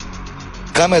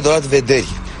camere de luat vederi.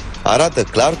 Arată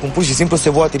clar cum pur și simplu se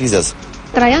volatilizează.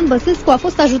 Traian Băsescu a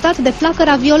fost ajutat de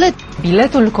flacăra violet.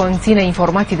 Biletul conține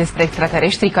informații despre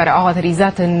extraterestri care au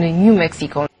aterizat în New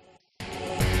Mexico.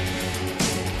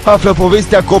 Află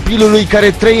povestea copilului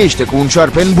care trăiește cu un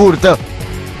șoarpe în burtă.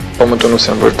 Pământul nu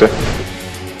se învârte.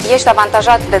 Ești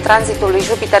avantajat de tranzitul lui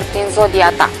Jupiter prin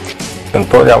zodia ta.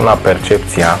 Întotdeauna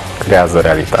percepția creează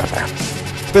realitatea.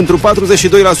 Pentru 42%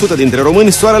 dintre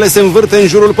români, soarele se învârte în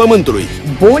jurul pământului.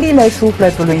 Bolile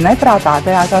sufletului netratate,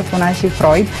 așa spunea și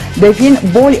Freud, devin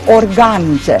boli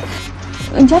organice.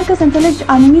 Încearcă să înțelegi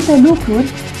anumite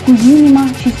lucruri cu inima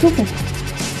și sufletul.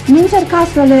 Nu încerca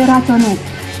să le raționezi.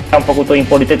 Am făcut o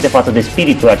impolitețe față de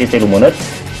spiritul acestei lumânări.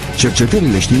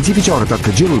 Cercetările științifice au arătat că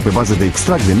gelul pe bază de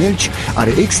extract de melci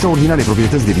are extraordinare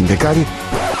proprietăți de vindecare.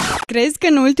 Crezi că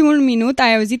în ultimul minut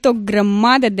ai auzit o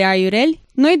grămadă de aiureli?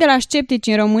 Noi de la Sceptici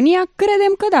în România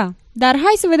credem că da. Dar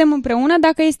hai să vedem împreună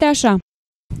dacă este așa.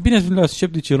 Bine ați venit la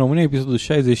Sceptici în România, episodul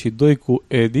 62 cu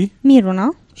Edi,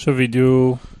 Miruna și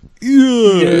Ovidiu.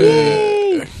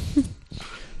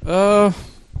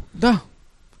 Da,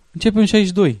 începem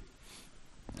 62.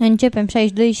 Începem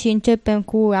 62 și începem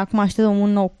cu, acum așteptăm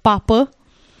un nou papă.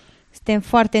 Suntem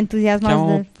foarte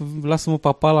entuziasmați. Lasă-mă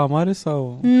papa la mare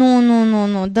sau?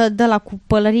 Nu. Dă la cu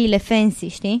pălăriile fancy,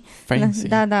 știi? Fancy.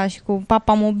 Da, și cu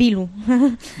papa mobilul.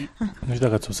 Nu știu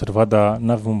dacă ați observat, dar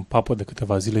n-avem un papă de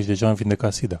câteva zile și deja am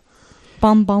vindecat SIDA.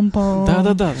 Pam.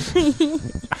 Da.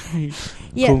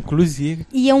 Concluzie.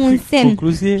 E un semn.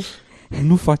 Concluzie,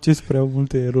 nu faceți prea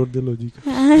multe erori de logică.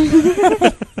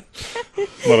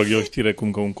 Mă rog, e o știre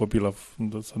cum că un copil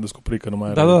s-a descoperit că nu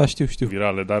mai are știu.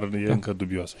 Virale, dar e încă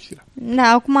dubioasă știrea.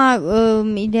 Da, acum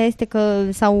ideea este că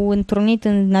s-au întrunit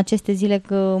în aceste zile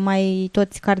că mai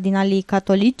toți cardinalii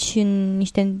catolici în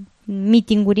niște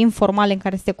meeting-uri informale în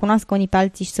care să se cunoască unii pe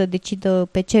alții și să decidă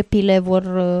pe ce pile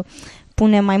vor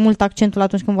pune mai mult accentul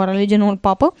atunci când vor alege noul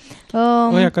papă.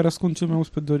 Ăia care ascund cel mai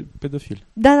mulți pedofili.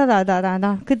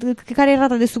 Da. Care e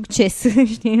rata de succes?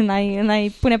 Știi,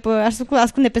 n-ai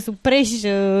ascunde pe sub preș,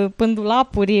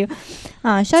 pândulapuri.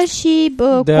 Așa și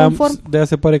conform... De-aia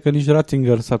se pare că nici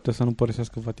Ratzinger s-ar putea să nu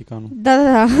părăsească Vaticanul.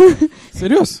 Da.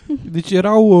 Serios. Deci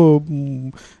erau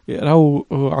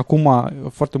acum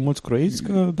foarte mulți croiți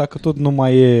că dacă tot nu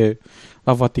mai e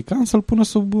la Vatican să-l pună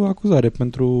sub acuzare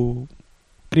pentru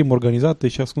crimă organizată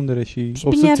și ascundere și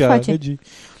obstrucția legii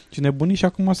și nebunii și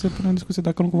acum se pune în discuție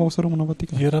dacă nu cumva o să rămână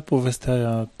Vatican. Era povestea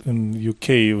aia în UK,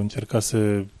 încerca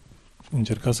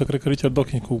să cred că Richard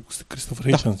Dawkins cu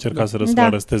Christopher Hitchens încerca să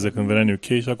aresteze când venea în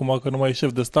UK și acum că nu mai e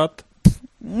șef de stat.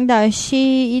 Da,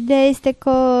 și ideea este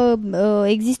că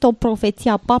există o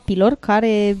profeție a papilor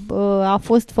care a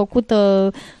fost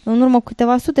făcută în urmă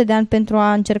câteva sute de ani pentru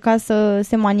a încerca să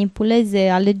se manipuleze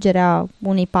alegerea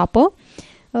unui papă.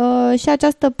 Și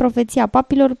această profeție a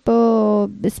papilor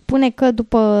spune că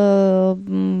după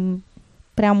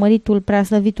preamăritul,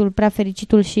 preaslăvitul,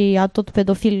 preafericitul și atot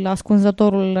pedofil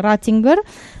ascunzătorul Ratzinger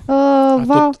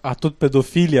atot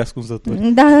pedofilii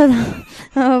ascunzători. Da.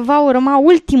 Va urma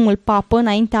ultimul papă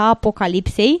înaintea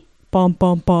apocalipsei,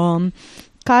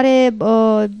 care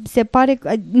se pare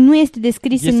că nu este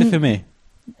descris este femeie.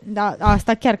 Da,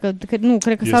 asta chiar că nu,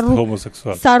 cred că este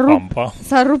homosexual.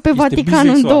 S-a rupt pe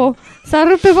Vaticanul în două. S-a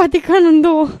rupt pe Vaticanul în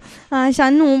două. Așa,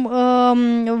 nu,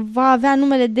 va avea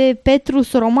numele de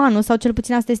Petrus Romanus, sau cel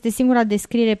puțin asta este singura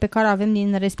descriere pe care o avem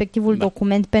din respectivul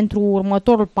document pentru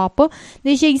următorul papă.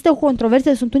 Deci există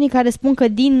controverse, sunt unii care spun că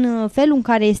din felul în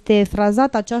care este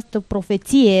frazată această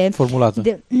profeție formulată.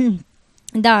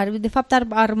 Da, de fapt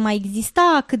ar mai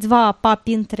exista câțiva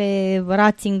papi între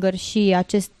Ratzinger și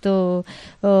acest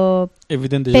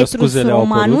evident, deja Petrus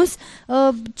Romanus.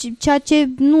 Ceea ce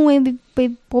nu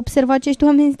observa acești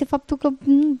oameni este faptul că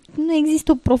nu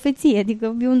există o profeție.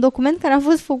 Adică e un document care a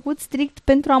fost făcut strict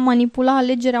pentru a manipula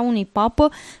alegerea unui papă,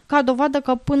 ca dovadă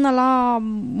că până la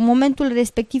momentul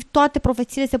respectiv toate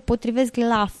profețiile se potrivesc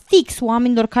la fix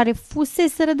oamenilor care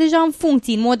fuseseră deja în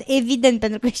funcții, în mod evident,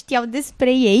 pentru că știau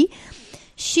despre ei.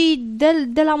 Și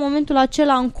de la momentul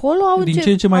acela încolo au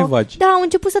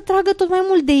început să tragă tot mai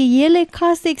mult de ele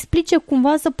ca să explice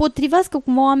cumva, să potrivească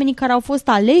cumva oamenii care au fost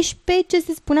aleși pe ce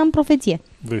se spunea în profeție.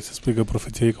 Vrei să spui că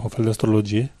profeția e ca un fel de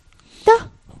astrologie? Da.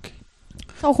 Okay.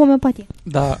 Sau homeopatie.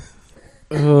 Da.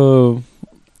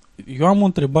 Eu am o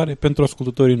întrebare pentru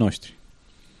ascultătorii noștri.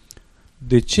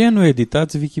 De ce nu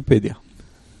editați Wikipedia?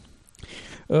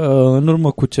 În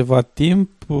urmă cu ceva timp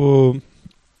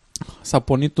s-a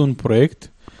pornit un proiect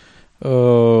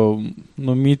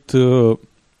numit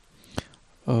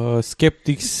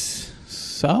Skeptics,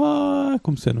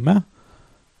 cum se numea?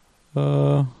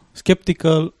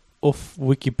 Skeptical of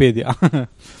Wikipedia.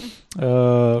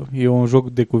 E un joc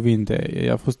de cuvinte.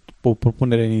 A fost o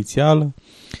propunere inițială.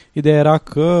 Ideea era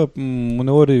că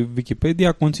uneori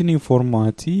Wikipedia conține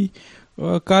informații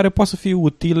care pot să fie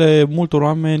utile multor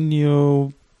oameni,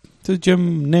 să zicem,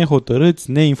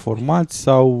 nehotărâți, neinformați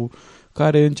sau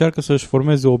care încearcă să-și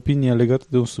formeze o opinie legată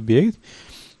de un subiect.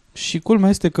 Și culmea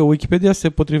este că Wikipedia se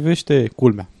potrivește,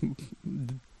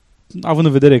 având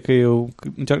în vedere că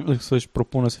încearcă să-și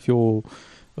propună să fie o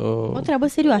treabă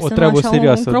serioasă. O treabă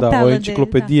serioasă, o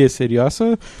enciclopedie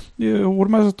serioasă.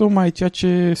 Urmează tocmai ceea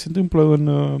ce se întâmplă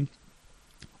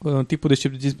în tipul de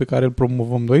scepticism pe care îl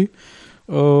promovăm noi.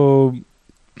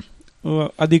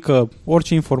 Adică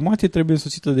orice informație trebuie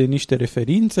însoțită de niște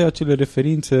referințe, acele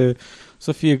referințe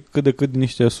să fie cât de cât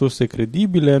niște surse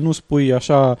credibile, nu spui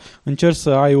așa, încerci să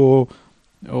ai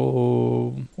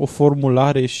o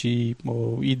formulare și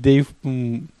idei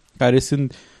care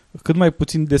sunt cât mai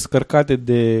puțin descărcate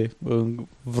de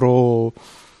vreo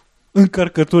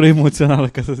încărcătură emoțională,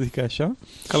 ca să zic așa.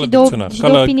 Și de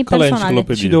opinii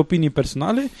personale. Și de opinii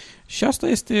personale. Și asta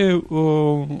este,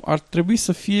 ar trebui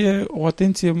să fie o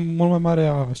atenție mult mai mare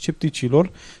a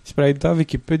scepticilor spre a edita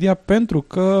Wikipedia, pentru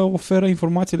că oferă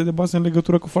informațiile de bază în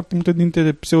legătură cu foarte multe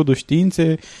dintre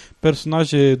pseudoștiințe,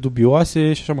 personaje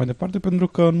dubioase și așa mai departe, pentru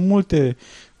că în multe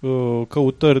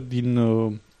căutări din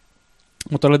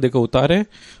motoarele de căutare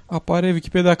apare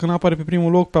Wikipedia, când apare pe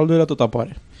primul loc, pe al doilea tot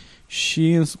apare.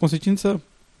 Și în consecință,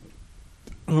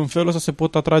 în felul ăsta se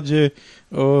pot atrage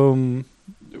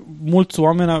mulți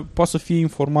oameni, poate să fie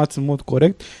informați în mod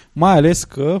corect, mai ales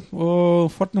că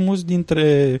foarte mulți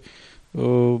dintre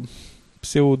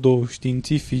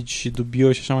pseudo-științifici și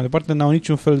dubioși și așa mai departe n-au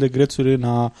niciun fel de grețuri în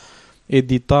a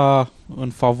edita în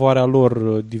favoarea lor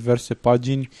diverse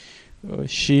pagini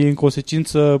și în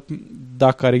consecință,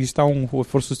 dacă ar exista un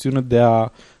efort susținut de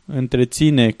a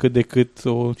întreține cât de cât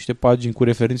niște pagini cu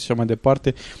referințe și așa mai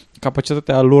departe,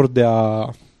 capacitatea lor de a,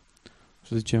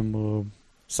 să zicem,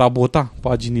 sabota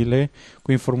paginile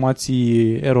cu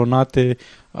informații eronate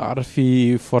ar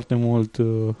fi foarte mult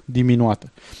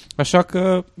diminuată. Așa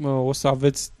că o să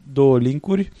aveți 2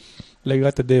 linkuri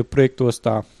legate de proiectul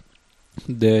ăsta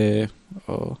de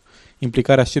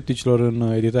implicarea scepticilor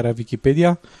în editarea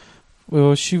Wikipedia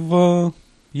și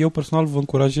eu personal vă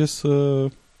încurajez să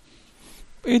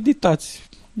editați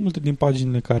multe din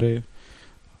paginile care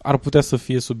ar putea să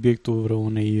fie subiectul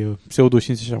unei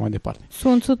pseudoștiințe și așa mai departe.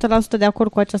 Sunt 100% de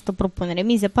acord cu această propunere.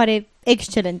 Mi se pare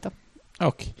excelentă.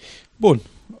 Ok. Bun.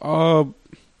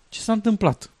 Ce s-a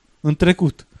întâmplat în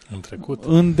trecut?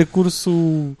 În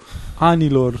decursul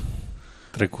anilor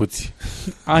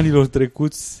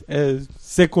trecuți,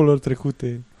 secolelor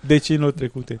trecute, decenilor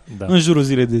trecute, în jurul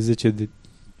zilei de 10 de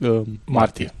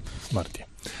martie.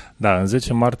 Da, în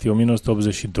 10 martie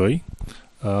 1982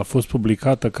 a fost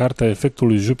publicată cartea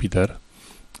Efectului Jupiter.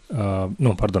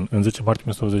 În 10 martie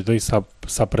 1982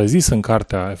 s-a prezis în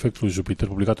cartea Efectului Jupiter,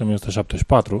 publicată în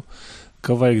 1974,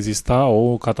 că va exista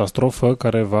o catastrofă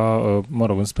care va,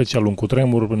 în special un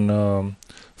cutremur în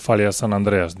falia San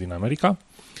Andreas din America.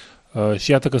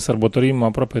 Și iată că sărbătorim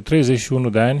aproape 31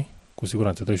 de ani, cu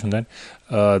siguranță 31 de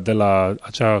ani, de la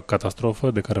acea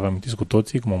catastrofă de care vă amintiți cu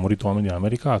toții, cum au murit oameni din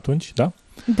America atunci, da?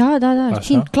 Da,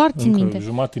 clar țin minte.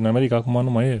 Jumătate din America acum nu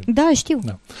mai e. Da, știu.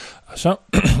 Da. Așa,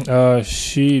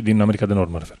 și din America de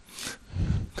Nord, mă refer,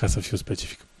 ca să fiu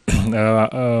specific.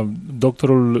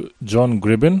 Doctorul John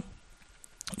Gribben,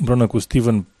 împreună cu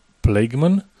Stephen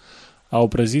Plageman, au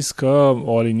prezis că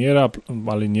o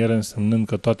aliniere însemnând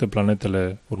că toate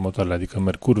planetele următoarele, adică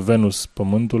Mercur, Venus,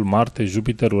 Pământul, Marte,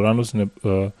 Jupiter, Uranus,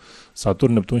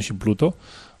 Saturn, Neptun și Pluto,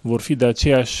 vor fi de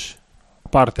aceeași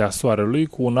parte a Soarelui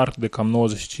cu un arc de cam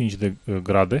 95 de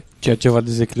grade. Ceea ce va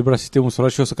dezechilibra sistemul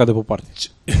solar și o să cadă pe parte.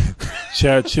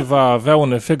 Ceea ce va avea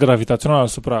un efect gravitațional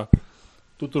asupra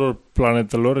tuturor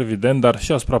planetelor, evident, dar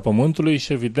și asupra Pământului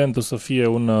și evident o să fie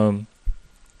un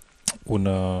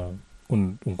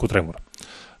cutremur.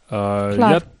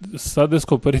 Iar s-a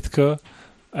descoperit că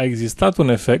a existat un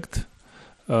efect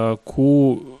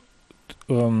cu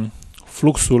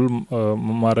fluxul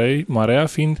marea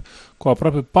fiind cu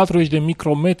aproape 40 de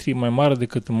micrometri mai mare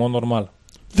decât în mod normal.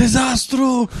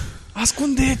 Dezastru!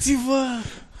 Ascundeți-vă!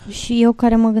 Și eu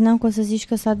care mă gândeam că o să zici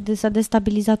că s-a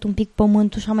destabilizat un pic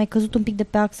pământul și a mai căzut un pic de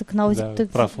pe axă când au auzit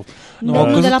praful.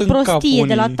 Nu de la prostie,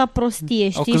 de la ta prostie,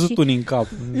 știi? Au căzut unii în cap.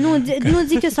 Nu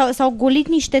zic eu, s-au golit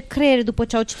niște creiere după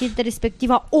ce au citit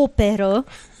respectiva operă,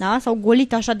 da? S-au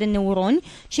golit așa de neuroni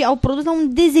și au produs la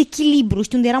un dezechilibru,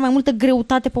 știi, unde era mai multă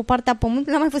greutate pe partea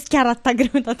pământului, n-a mai fost chiar atâta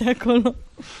greutate acolo.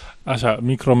 Așa,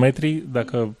 micrometri,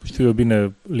 dacă știu eu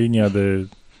bine linia de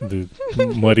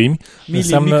mărimi,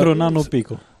 micro, nano,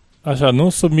 pico. Așa, nu?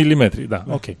 Sub milimetri, da.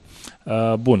 Ok.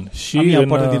 Bun. Și Amia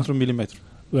poate dintr-un milimetru.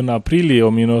 În aprilie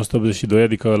 1982,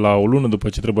 adică la o lună după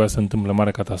ce trebuia să întâmple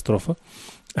mare catastrofă,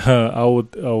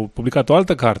 au publicat o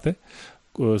altă carte,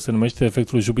 se numește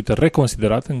Efectul Jupiter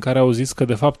reconsiderat, în care au zis că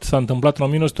de fapt s-a întâmplat în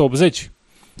 1980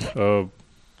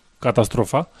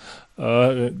 catastrofa,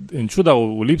 în ciuda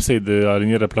lipsei de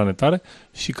aliniere planetare,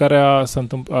 și care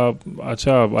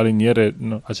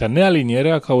acea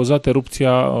nealiniere a cauzat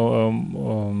erupția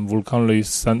vulcanului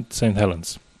St.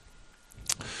 Helens.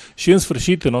 Și în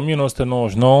sfârșit, în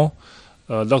 1999,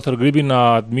 Dr. Gribin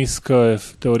a admis că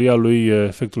teoria lui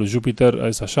efectul Jupiter, a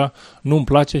zis așa, nu-mi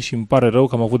place și îmi pare rău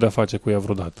că am avut de-a face cu ea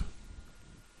vreodată.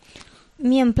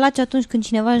 Mie îmi place atunci când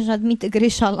cineva își admite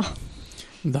greșeala.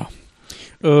 Da.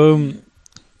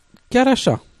 Chiar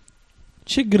așa.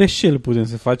 Ce greșeli putem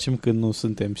să facem când nu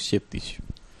suntem sceptici?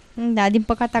 Da, din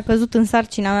păcate a căzut în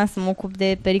sarcina mea să mă ocup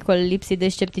de pericolele lipsii de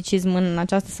scepticism în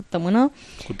această săptămână.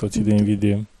 Cu toții de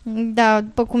invidie. Da,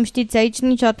 după cum știți, aici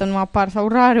niciodată nu apar, sau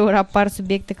rare ori apar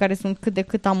subiecte care sunt cât de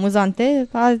cât amuzante.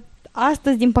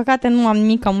 Astăzi, din păcate, nu am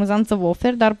nimic amuzant să vă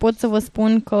ofer, dar pot să vă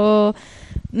spun că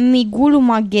Mwigulu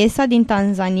Magesa din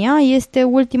Tanzania este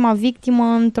ultima victimă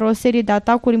într-o serie de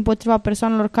atacuri împotriva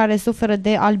persoanelor care suferă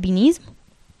de albinism.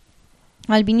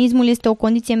 Albinismul este o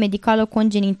condiție medicală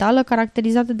congenitală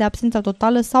caracterizată de absența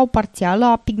totală sau parțială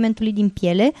a pigmentului din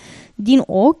piele, din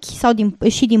ochi sau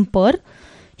și din păr,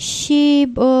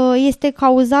 și este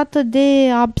cauzată de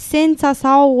absența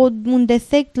sau un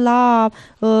defect la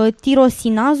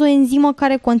tirosinază, o enzimă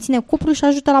care conține cupru și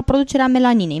ajută la producerea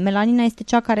melaninei. Melanina este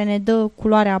cea care ne dă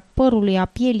culoarea părului, a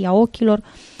pielii, a ochilor.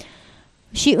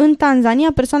 Și în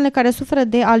Tanzania, persoanele care suferă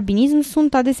de albinism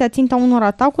sunt adesea ținta unor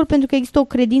atacuri pentru că există o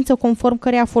credință conform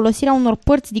căreia folosirea unor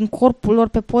părți din corpul lor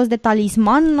pe post de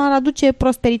talisman ar aduce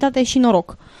prosperitate și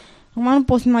noroc. Acum nu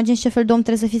poți să imaginezi ce fel de om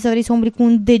trebuie să fii să vrei să umbli cu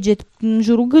un deget în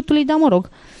jurul gâtului, dar mă rog.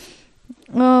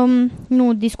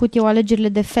 Nu discut eu alegerile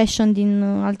de fashion din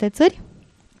alte țări.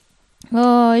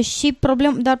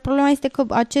 Dar problema este că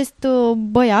acest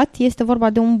băiat, este vorba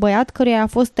de un băiat căruia a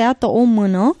fost tăiată o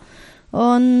mână,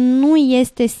 nu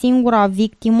este singura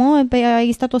victimă, a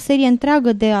existat o serie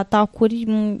întreagă de atacuri,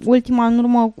 ultima în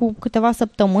urmă cu câteva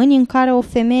săptămâni, în care o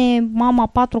femeie, mama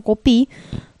 4 copii,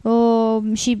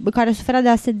 și care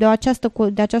suferea de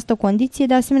această condiție,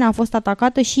 de asemenea a fost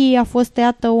atacată și a fost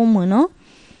tăiată o mână.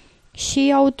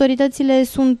 Și autoritățile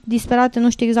sunt disperate, nu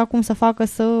știu exact cum să facă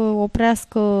să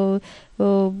oprească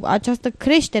această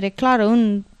creștere clară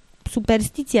în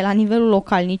superstiție la nivelul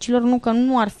localnicilor, nu că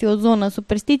nu ar fi o zonă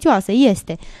superstițioasă,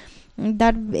 este.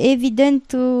 Dar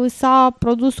evident s-a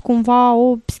produs cumva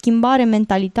o schimbare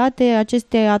mentalitate,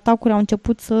 aceste atacuri au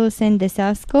început să se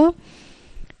îndesească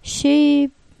și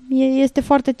este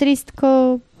foarte trist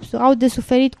că au de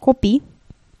suferit copii.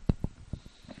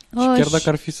 Și chiar dacă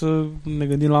ar fi să ne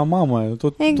gândim la mama,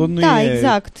 tot nu da, e...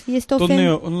 exact. Este o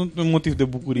femeie... nu e un motiv de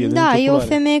bucurie. Da, e o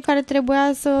femeie care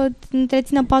trebuia să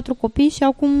întrețină 4 copii și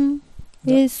acum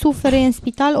suferă în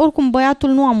spital. Oricum, băiatul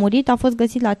nu a murit, a fost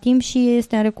găsit la timp și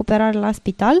este în recuperare la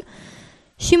spital.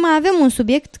 Și mai avem un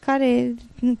subiect care,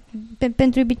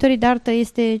 pentru iubitorii de artă,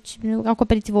 este,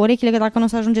 acoperiți-vă urechile, că dacă nu o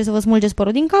să ajungeți să vă smulgeți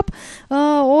părul din cap.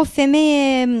 O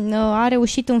femeie a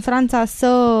reușit în Franța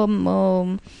să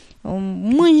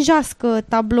mânjească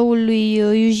tabloul lui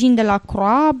Eugène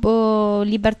Delacroix,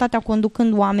 Libertatea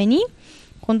conducând oamenii,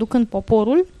 conducând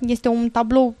poporul. Este un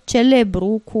tablou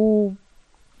celebru cu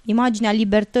imaginea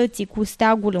libertății, cu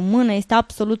steagul în mână, este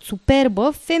absolut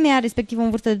superbă. Femeia respectivă, în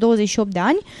vârstă de 28 de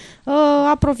ani,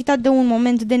 a profitat de un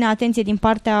moment de neatenție din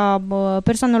partea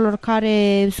persoanelor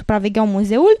care supravegheau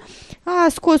muzeul, a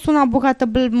scos una bucată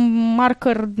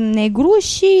marker negru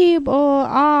și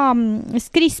a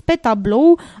scris pe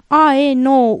tablou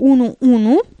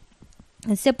AE911.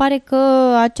 Se pare că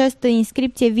această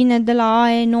inscripție vine de la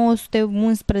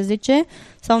AE911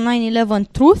 sau 9/11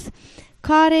 Truth,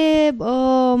 care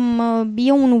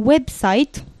e un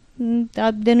website,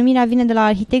 denumirea vine de la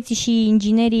arhitecții și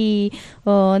inginerii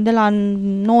de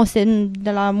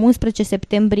la 11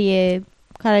 septembrie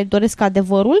care doresc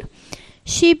adevărul.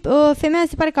 Și femeia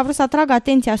se pare că a vrut să atragă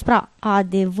atenția asupra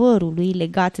adevărului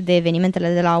legat de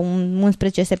evenimentele de la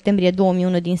 11 septembrie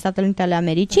 2001 din Statele Unite ale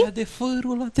Americii.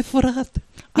 Adevărul adevărat!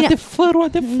 Adevărul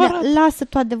adevărat! Da, lasă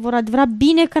tu adevărat.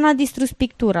 Bine că n-a distrus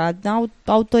pictura.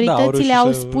 Autoritățile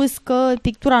au spus că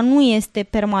pictura nu este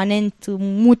permanent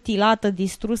mutilată,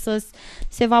 distrusă,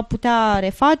 se va putea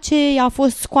reface. A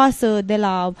fost scoasă de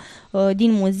la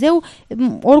din muzeu.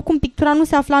 Oricum, pictura nu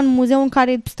se afla în muzeu în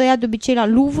care stăia de obicei la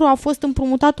Louvre, a fost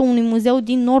împrumutată unui muzeu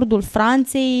din nordul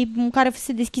Franței, care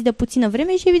se deschis de puțină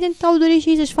vreme și evident au dorit și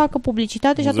ei să-și facă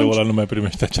publicitate. Muzeul și atunci, ăla nu mai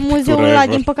primește acea muzeul pictură ăla,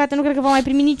 ever. din păcate, nu cred că va mai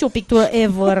primi nicio pictură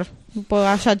ever după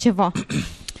așa ceva.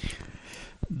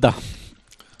 Da.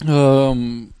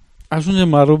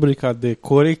 Ajungem la rubrica de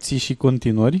corecții și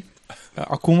continuări.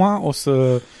 Acum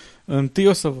întâi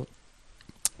o să vă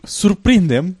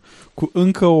surprindem cu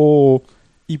încă o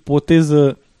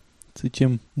ipoteză, să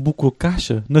zicem,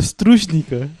 bucucașă,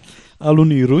 năstrușnică al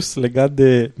unui rus legat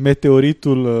de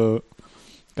meteoritul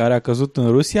care a căzut în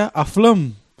Rusia.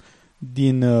 Aflăm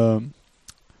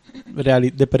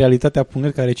de pe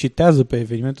Realitatea.net, care citează pe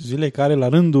evenimentul zilei, care la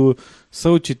rândul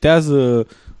său citează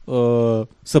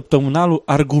săptămânalul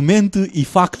Argument și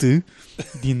Fact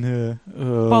din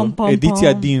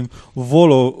ediția din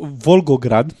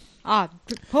Volgograd.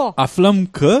 Aflăm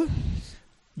că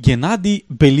Gennady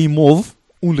Belimov,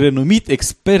 un renumit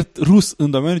expert rus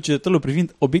în domeniul cercetărilor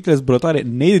privind obiectele zburătoare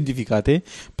neidentificate,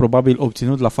 probabil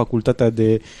obținut la Facultatea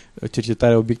de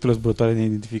Cercetare a Obiectelor Zburătoare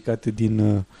Neidentificate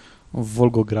din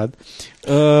Volgograd,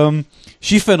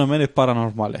 și fenomene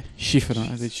paranormale.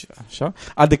 Deci, așa,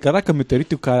 a declarat că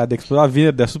meteoritul care a explodat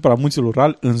vineri deasupra munților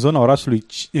Ural în zona orașului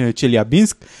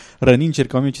Chelyabinsk, rănind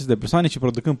circa 1500 de persoane și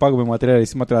producând pagube materiale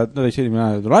estimate la $20 de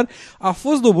milioane, a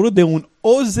fost doborât de un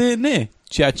OZN,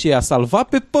 ceea ce a salvat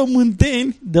pe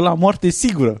pământeni de la moarte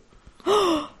sigură.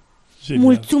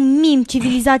 Mulțumim,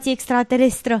 civilizație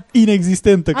extraterestră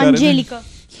inexistentă, angelică.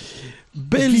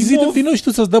 Vino și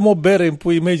tu să-ți dăm o bere în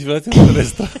puii mei, civilizație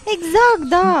extraterestră. Exact,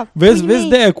 da. Vezi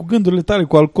de-aia cu gândurile tale,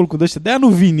 cu alcool, cu de-astea. De-aia nu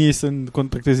vin ei să-mi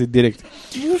contacteze direct.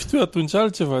 Nu știu atunci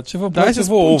altceva. Ceva,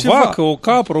 o vacă, o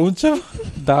capră, un ceva.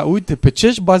 Da, uite, pe ce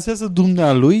își bazează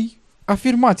dumnealui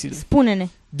afirmațiile? Spune-ne.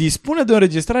 Dispune de o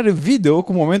înregistrare video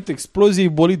cu momentul exploziei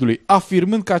bolidului,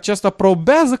 afirmând că aceasta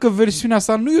probează că versiunea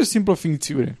sa nu e o simplă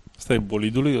ficțiune. Asta e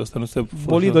bolidului? Asta nu se...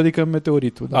 Bolidul, adică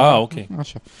meteoritul. Da? Ok.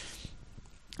 Așa.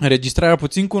 Înregistrarea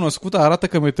puțin cunoscută arată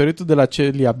că meteoritul de la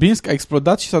Chelyabinsk a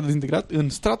explodat și s-a dezintegrat în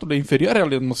straturile inferioare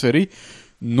ale atmosferei,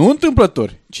 nu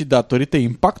întâmplător, ci datorită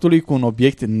impactului cu un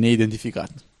obiect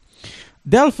neidentificat.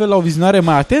 De altfel, la o vizionare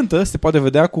mai atentă, se poate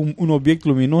vedea cum un obiect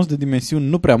luminos de dimensiuni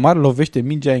nu prea mari lovește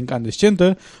mingea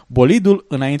incandescentă, bolidul,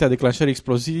 înaintea declanșării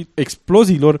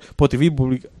exploziilor, potrivit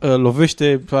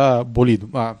lovește bolidul.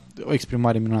 O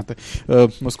exprimare minunată.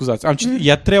 Mă scuzați.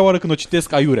 E a treia oară când o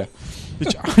citesc aiurea.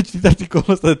 Deci am citit articolul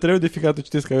ăsta de 3 ori, de fiecare dată o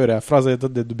citesc aiurea. Fraza e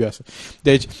tot de dubioasă.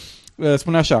 Deci,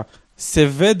 spune așa: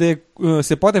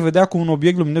 se poate vedea cum un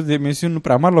obiect luminos de dimensiuni nu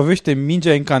prea mari lovește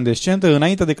mingea incandescentă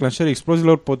înaintea declanșării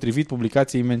exploziilor, potrivit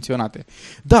publicației menționate.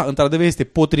 Da, într-adevăr este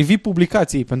potrivit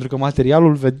publicației, pentru că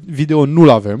materialul video nu-l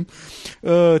avem.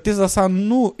 Teza sa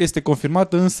nu este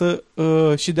confirmată însă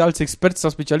și de alți experți sau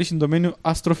specialiști în domeniul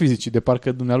astrofizicii, de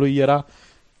parcă dumnealui era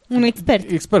un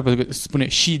expert, pentru că spune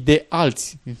și de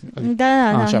alți.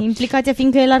 Da, implicația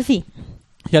fiindcă el ar fi.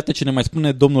 Iată ce ne mai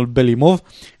spune domnul Belimov,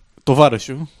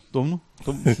 tovarășul. Domnul.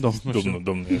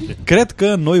 Cred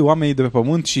că noi, oamenii de pe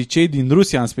pământ și cei din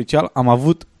Rusia în special, am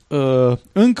avut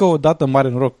încă o dată mare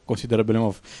noroc, consideră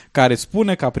Belimov, care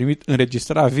spune că a primit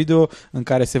înregistrarea video în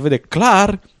care se vede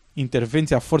clar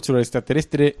intervenția forțelor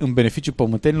extraterestre în beneficiul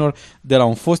pământenilor de la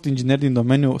un fost inginer din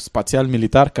domeniul spațial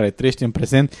militar care trăiește în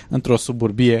prezent într-o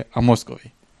suburbie a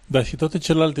Moscovei. Da, și toate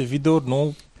celelalte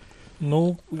videouri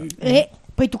nu...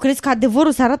 Păi tu crezi că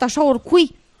adevărul se arată așa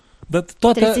oricui?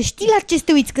 Trebuie să știi la ce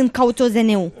te uiți când cauți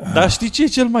OZN-ul. Dar știi ce e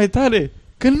cel mai tare?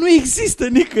 Că nu există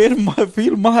nicăieri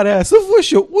filmarea aia. Să văd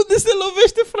și eu, unde se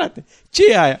lovește, frate? Ce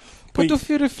e aia? Poate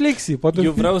fi reflexii.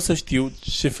 Vreau să știu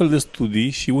ce fel de studii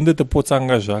și unde te poți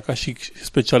angaja ca și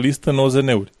specialist în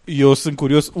OZN-uri. Eu sunt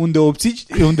curios unde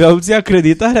obții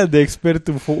acreditarea de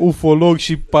expert ufolog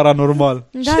și paranormal.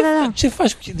 Da. Ce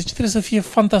faci? Deci trebuie să fie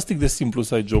fantastic de simplu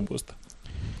să ai jobul ăsta.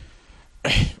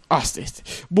 Asta este.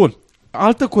 Bun.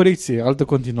 Altă corecție, altă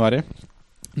continuare.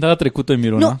 Data trecută,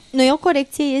 Miruna. Nu e o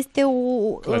corecție, este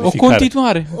o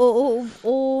continuare.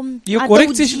 E o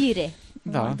corecție adăugire.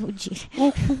 Da.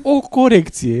 O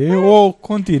corecție, o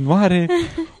continuare,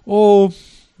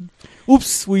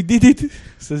 Ups, we did it,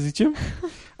 să zicem.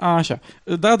 Așa.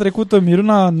 Data trecută,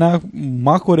 Miruna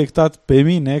m-a corectat pe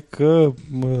mine că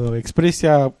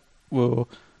expresia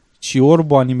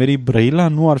Ciorbo a nimerit Brăila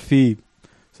nu ar fi,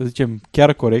 să zicem,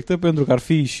 chiar corectă, pentru că ar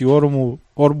fi și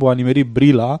Orbo a nimerit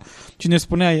Brila. Cine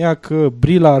spunea ea că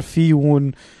Brila ar fi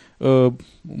un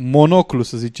monoclu,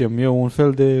 să zicem, e un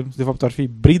fel de fapt ar fi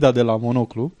brida de la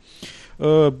monoclu.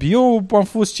 Eu am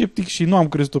fost sceptic și nu am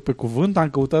crezut-o pe cuvânt, am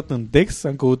căutat în text,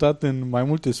 am căutat în mai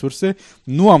multe surse,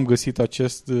 nu am găsit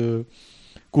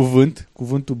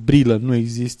cuvântul brilă nu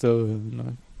există în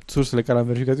sursele care am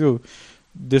verificat eu,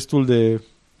 destul de,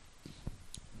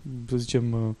 să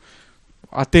zicem,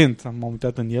 atent am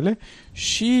uitat în ele,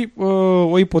 și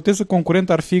o ipoteză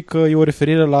concurentă ar fi că e o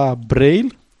referire la Braille,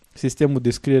 sistemul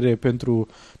de scriere pentru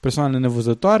persoanele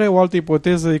nevăzătoare. O altă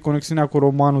ipoteză e conexiunea cu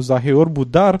romanul Zahei Orbu,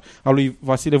 dar al lui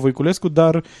Vasile Voiculescu,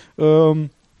 dar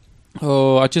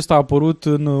acesta a apărut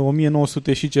în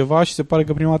 1900 și ceva și se pare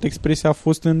că prima dată expresia a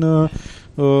fost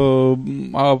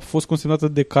a fost consemnată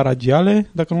de Caragiale,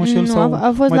 dacă nu mă înșel, sau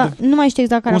a fost nu mai știu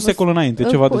exact care un secol înainte,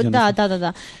 ceva de genul.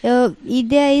 Da.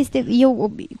 Ideea este,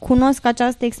 eu cunosc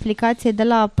această explicație de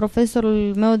la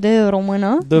profesorul meu de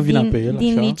română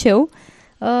din liceu.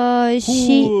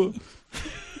 Și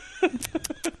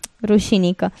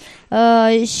rușinică.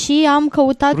 Și am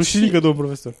căutat rușinică, domn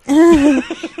profesor.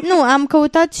 Nu, am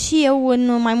căutat și eu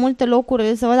în mai multe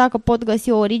locuri să văd dacă pot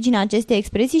găsi o origine a acestei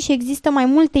expresii și există mai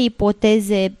multe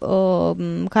ipoteze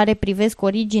care privesc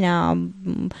originea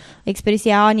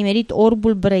expresiei a nimerit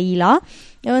orbul Brăila.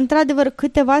 Într-adevăr,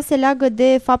 câteva se leagă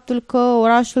de faptul că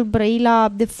orașul Brăila,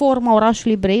 de forma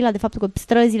orașului Brăila, de faptul că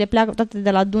străzile pleacă toate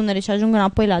de la Dunăre și ajung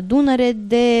înapoi la Dunăre,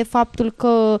 de faptul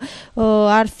că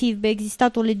ar fi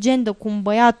existat o legendă cu un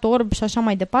băiat orb și așa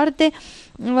mai departe.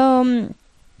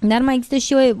 Dar mai există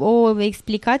și o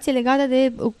explicație legată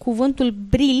de cuvântul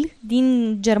Brill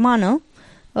din germană,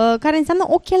 care înseamnă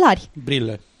ochelari.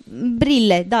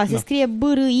 Brille, da, se scrie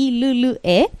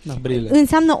B-R-I-L-L-E,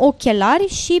 înseamnă ochelari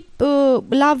și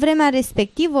la vremea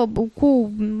respectivă,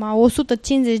 cu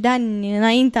 150 de ani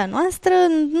înaintea noastră,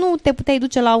 nu te puteai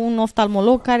duce la un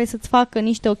oftalmolog care să-ți facă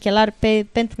niște ochelari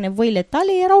pentru nevoile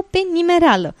tale, erau pe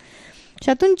nimereală. Și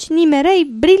atunci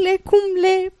nimereai brile cum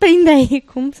le prindeai,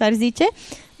 cum s-ar zice,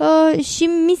 și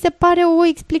mi se pare o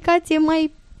explicație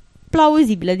mai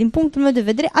plauzibilă. Din punctul meu de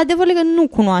vedere, adevărul că nu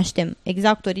cunoaștem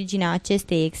exact originea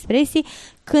acestei expresii.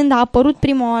 Când a apărut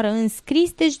prima oară în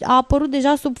scris, deci a apărut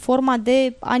deja sub forma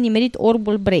de a nimerit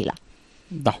orbul Brăila.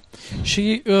 Da.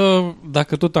 Și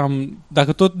dacă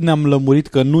tot ne-am lămurit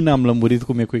că nu ne-am lămurit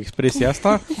cum e cu expresia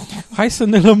asta, hai să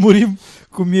ne lămurim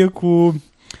cum e cu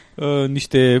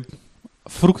niște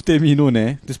fructe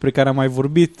minune, despre care am mai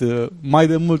vorbit mai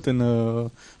de mult în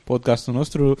podcastul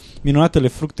nostru, minunatele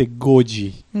fructe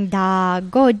goji. Da,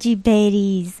 goji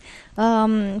berries.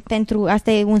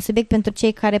 Asta e un subiect pentru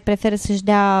cei care preferă să-și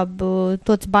dea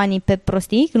toți banii pe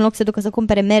prostii, în loc să ducă să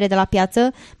cumpere mere de la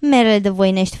piață. Merele de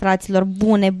Voinești, fraților,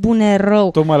 bune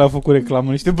rău. Tocmai le-au făcut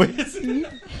reclamă niște băieți.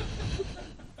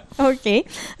 Ok.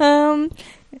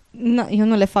 No, eu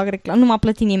nu le fac reclamă, nu m-a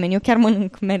plătit nimeni, eu chiar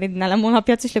mănânc mere din alea, mă la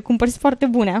piață și le cumpăr, sunt foarte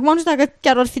bune. Acum nu știu dacă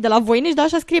chiar or fi de la Voinești, dar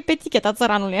așa scrie pe eticheta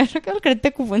țăranului, așa că îl cred pe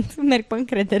cuvânt, merg pe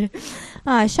încredere.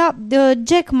 Așa,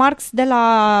 Jack Marks de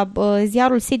la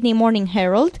ziarul Sydney Morning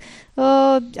Herald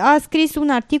a scris un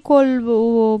articol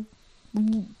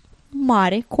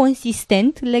mare,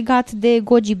 consistent, legat de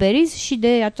goji berries și de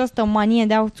această manie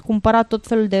de a cumpăra tot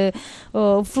felul de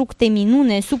fructe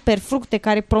minune, super fructe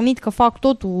care promit că fac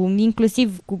totul,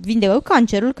 inclusiv vindecă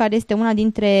cancerul, care este una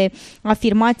dintre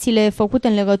afirmațiile făcute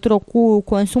în legătură cu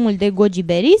consumul de goji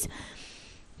berries.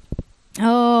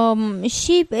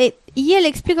 Și el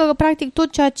explică că practic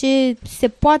tot ceea ce se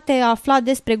poate afla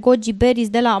despre goji berries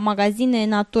de la magazine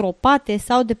naturopate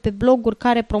sau de pe bloguri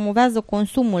care promovează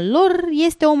consumul lor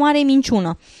este o mare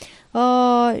minciună.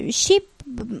 Și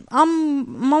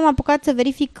m-am apucat să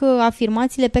verific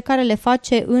afirmațiile pe care le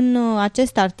face în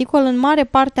acest articol. În mare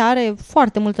parte are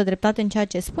foarte multă dreptate în ceea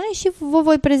ce spune și vă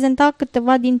voi prezenta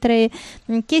câteva dintre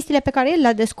chestiile pe care el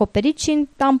le-a descoperit și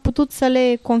am putut să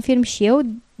le confirm și eu,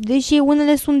 deși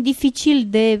unele sunt dificil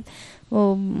de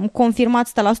confirmat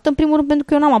 100%, în primul rând pentru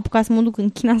că eu n-am apucat să mă duc în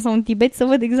China sau în Tibet să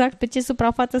văd exact pe ce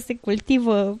suprafață se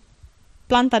cultivă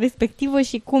planta respectivă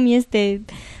și cum este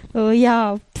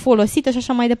ea folosită și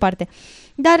așa mai departe.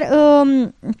 Dar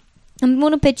în primul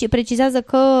rând precizează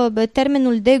că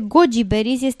termenul de goji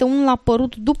berries este unul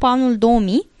apărut după anul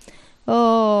 2000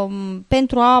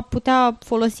 pentru a putea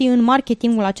folosi în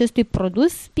marketingul acestui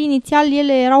produs. Inițial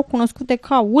ele erau cunoscute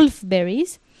ca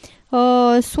wolfberries.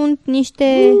 Sunt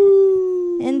niște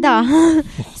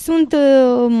sunt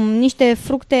niște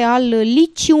fructe al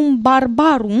Lycium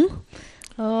barbarum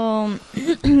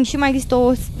și mai există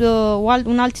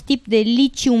un alt tip de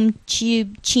Lycium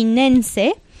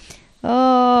chinense.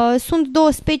 Sunt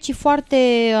două specii foarte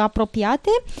apropiate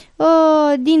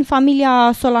din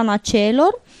familia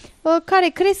solanaceelor,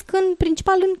 care cresc în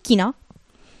principal în China.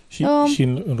 Și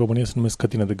în România se numesc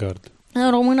cătina de gard. În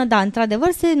română, da,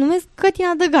 într-adevăr se numesc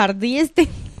cătina de gard. Este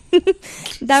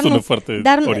Sună foarte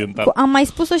orientat. Am mai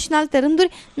spus-o și în alte rânduri,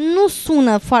 nu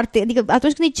sună foarte, adică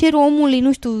atunci când îi ceri omului,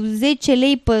 nu știu, 10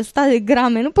 lei pe 100 de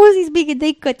grame, nu poți să-i spui că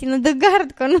dai cătină de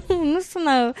gard, că nu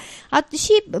sună.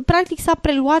 Și practic s-a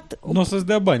preluat... Nu o să-ți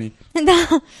dea banii.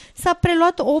 Da, s-a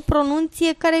preluat o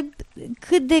pronunție care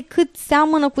cât de cât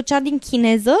seamănă cu cea din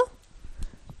chineză.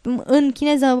 În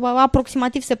chineză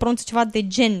aproximativ se pronunță ceva de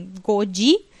gen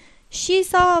goji și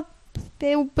s-a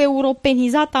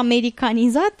europenizat,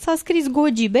 americanizat, s-a scris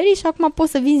goji berries și acum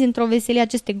poți să vinzi într-o veselie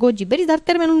aceste goji berries, dar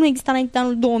termenul nu exista înainte de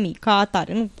anul 2000 ca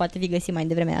atare, nu poate fi găsit mai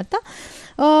devreme atâta.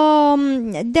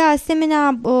 De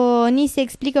asemenea, ni se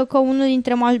explică că unul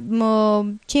dintre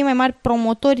cei mai mari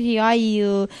promotori ai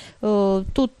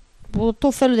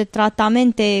tot felul de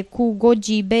tratamente cu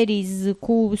goji berries,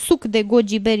 cu suc de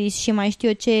goji berries și mai știu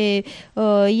eu ce,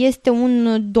 este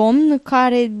un domn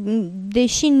care,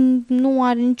 deși nu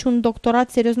are niciun doctorat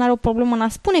serios, nu are o problemă în a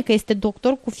spune că este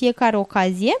doctor cu fiecare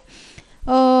ocazie.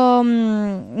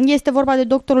 Este vorba de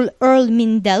doctorul Earl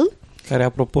Mindell, care,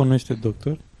 apropo, nu este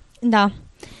doctor. Da.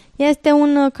 Este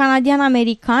un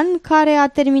canadian-american care a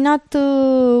terminat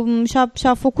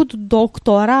și-a făcut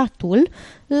doctoratul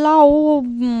la o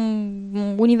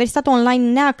universitate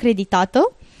online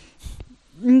neacreditată,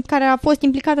 care a fost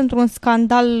implicată într-un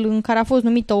scandal în care a fost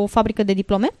numită o fabrică de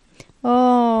diplome.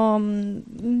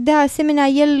 De asemenea,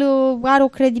 el are o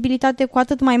credibilitate cu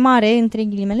atât mai mare, între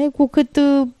ghilimele, cu cât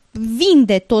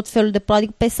vinde tot felul de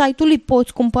produse. Pe site-ul lui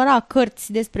poți cumpăra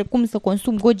cărți despre cum să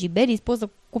consumi goji berries, poți să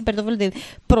cumperi tot felul de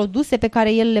produse pe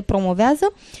care el le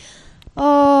promovează.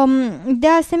 De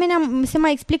asemenea, se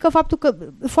mai explică faptul că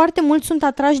foarte mulți sunt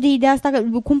atrași de ideea asta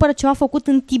că cumpără ceva făcut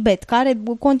în Tibet, care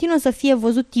continuă să fie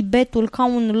văzut Tibetul ca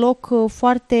un loc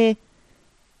foarte...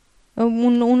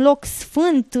 Un loc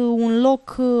sfânt, un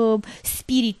loc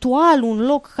spiritual, un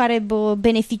loc care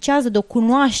beneficiază de o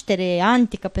cunoaștere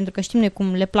antică, pentru că știm noi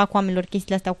cum le plac oamenilor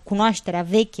chestiile astea, cu cunoașterea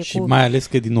veche. Și mai ales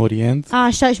că e din Orient.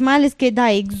 Așa, și mai ales că e,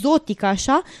 da, exotic,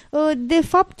 așa. De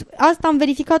fapt, asta am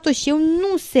verificat-o și eu,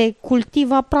 nu se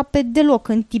cultivă aproape deloc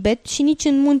în Tibet și nici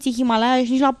în munții Himalaya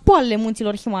și nici la poalele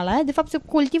munților Himalaya. De fapt, se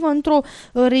cultivă într-o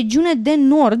regiune de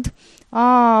nord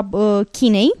a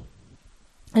Chinei.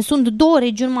 Sunt două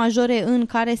regiuni majore în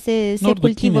care se cultivă.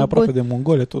 Chinei, aproape de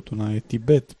Mongolia, tot una e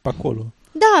Tibet, pe acolo.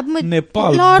 Da,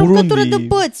 Nepal, la Burundi. arătătură de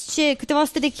băți, câteva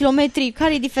sute de kilometri,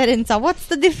 care e diferența? What's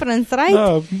the difference, right?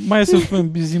 Da, mai să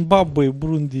spunem Zimbabwe,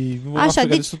 Burundi, așa,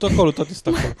 deci, sunt acolo, toate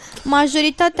sunt acolo.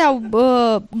 Majoritatea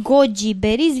goji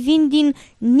berries vin din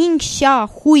Ningxia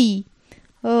Hui,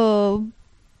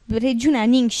 regiunea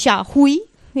Ningxia Hui,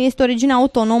 este o regiune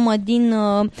autonomă din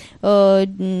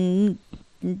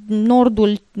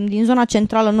nordul, din zona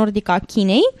centrală nordică a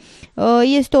Chinei.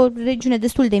 Este o regiune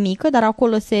destul de mică, dar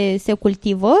acolo se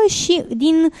cultivă, și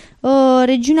din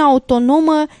regiunea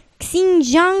autonomă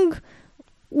Xinjiang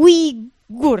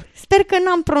Uigur. Sper că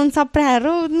n-am pronunțat prea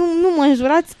rău, nu mă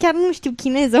înjurați, chiar nu știu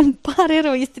chineză, îmi pare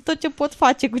rău, este tot ce pot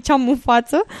face cu ce am în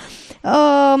față.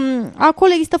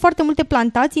 Acolo există foarte multe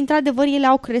plantații, într-adevăr ele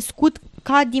au crescut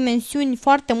ca dimensiuni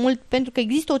foarte mult pentru că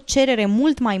există o cerere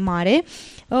mult mai mare.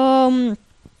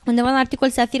 Undeva în articol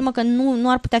se afirmă că nu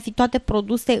ar putea fi toate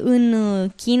produse în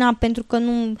China pentru că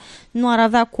nu ar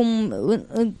avea cum...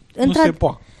 Nu se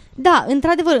poate. Da,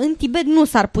 într-adevăr, în Tibet nu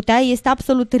s-ar putea, este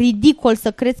absolut ridicol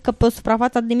să crezi că pe o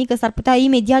suprafață de mică s-ar putea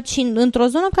imediat și într-o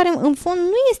zonă care în fond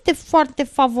nu este foarte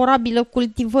favorabilă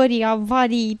cultivării a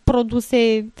varii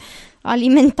produse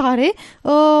alimentare.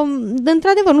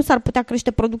 Într-adevăr nu s-ar putea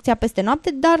crește producția peste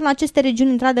noapte, dar în aceste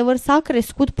regiuni într-adevăr s-a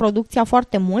crescut producția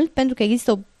foarte mult pentru că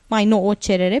există mai nou o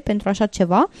cerere pentru așa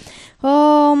ceva.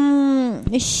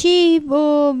 Și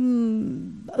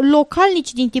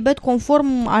localnici din Tibet,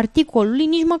 conform articolului,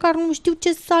 nici măcar nu știu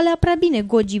ce să alea prea bine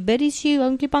goji berries și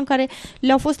în clipa în care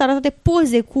le-au fost arătate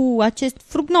poze cu acest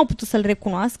fruct, n-au putut să-l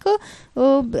recunoască.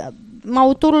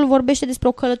 Autorul vorbește despre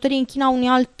o călătorie în China unui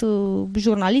alt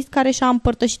jurnalist care și-a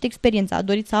împărtășit experiența. A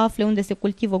dorit să afle unde se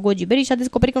cultivă goji berries și a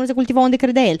descoperit că nu se cultiva unde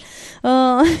credea el.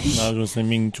 N-a ajuns în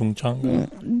Mingchungchang.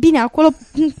 Bine, acolo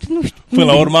nu știu. Până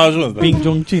la urmă a ajuns. Da.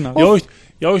 Mingchungchina.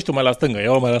 Ia uite mai la stânga,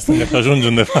 și ajungi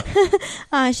undeva.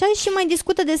 Așa, și mai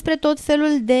discută despre tot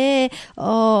felul de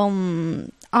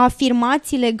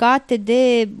afirmații legate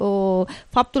de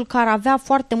faptul că ar avea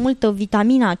foarte multă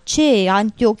vitamina C,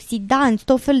 antioxidanți,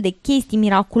 tot felul de chestii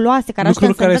miraculoase care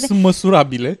lucruri care sunt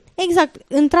măsurabile. Exact,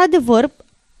 într-adevăr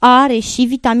are și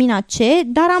vitamina C,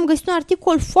 dar am găsit un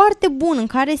articol foarte bun în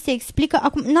care se explică,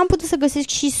 acum n-am putut să găsesc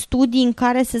și studii în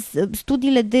care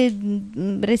studiile de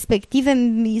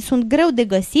respective sunt greu de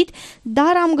găsit,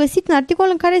 dar am găsit un articol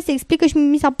în care se explică și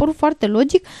mi s-a părut foarte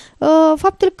logic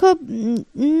faptul că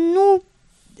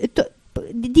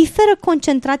diferă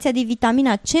concentrația de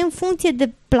vitamina C în funcție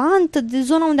de plantă, de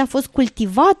zona unde a fost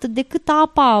cultivată, de câtă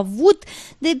apă a avut,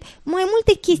 de mai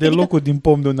multe chestii. De locul din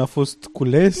pom de unde a fost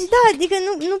cules. Da, adică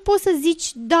nu poți să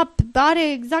zici, da,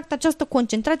 are exact această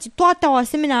concentrație, toate au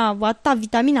asemenea atâta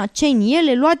vitamina C în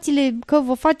ele, luați-le că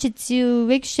vă faceți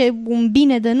un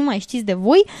bine de nu mai știți de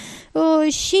voi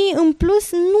și în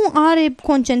plus nu are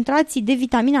concentrații de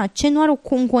vitamina C, nu are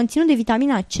un conținut de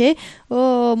vitamina C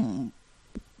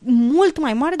mult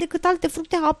mai mare decât alte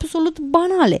fructe absolut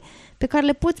banale pe care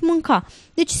le poți mânca.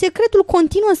 Deci secretul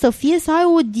continuă să fie să ai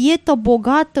o dietă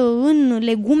bogată în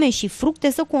legume și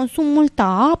fructe, să consumi multă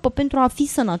apă pentru a fi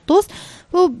sănătos.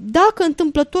 Dacă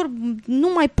întâmplător nu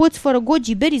mai poți fără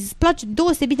goji berries, îți place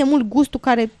deosebit de mult gustul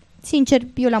care, sincer,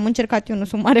 eu l-am încercat, eu nu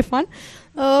sunt mare fan,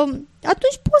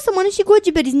 atunci poți să mănânci și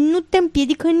goji berries, nu te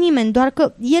împiedică nimeni, doar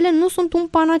că ele nu sunt un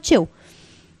panaceu.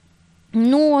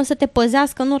 Nu o să te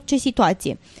păzească în orice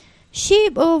situație. Și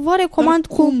vă recomand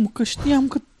cum? Că știam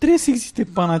că trebuie să existe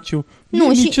panaceu.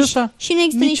 Nu, și nu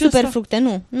există nici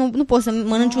superfructe, nu poți să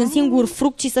mănânci un singur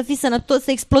fruct și să fii sănătos,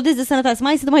 să explodezi de sănătate,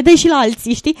 să te mai dai și la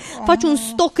alții, știi? Faci un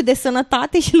stoc de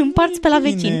sănătate și îl împarți pe la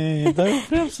vecini. Dar eu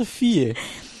vreau să fie.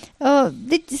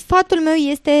 Deci sfatul meu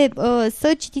este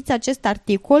să citiți acest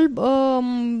articol.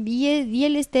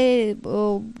 El este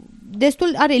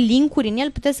destul, are linkuri în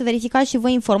el, puteți să verificați și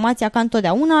voi informația ca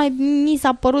întotdeauna. Mi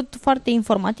s-a părut foarte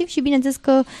informativ și bineînțeles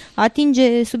că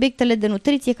atinge subiectele de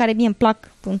nutriție care mie îmi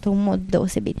plac într-un mod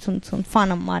deosebit. Sunt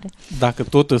fană mare. Dacă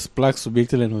tot îți plac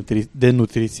subiectele de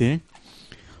nutriție,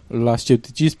 la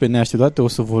Scepticism pe Neașteptate o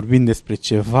să vorbim despre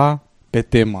ceva pe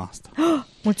tema asta.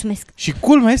 Mulțumesc! Și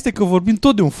culmea este că vorbim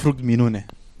tot de un fruct minune.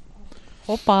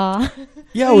 Opa!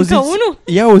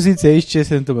 Ia auziți aici ce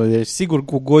se întâmplă. Deci, sigur,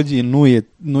 cu goji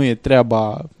nu e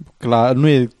treaba clar, nu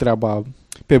e treaba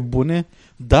pe bune,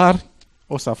 dar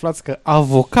o să aflați că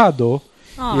avocado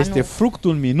este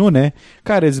fructul minune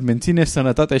care îți menține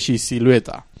sănătatea și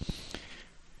silueta.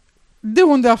 De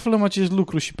unde aflăm acest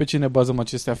lucru și pe ce ne bazăm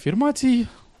aceste afirmații?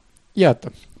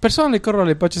 Iată, persoanele cărora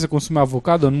le place să consume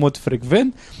avocado în mod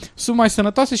frecvent sunt mai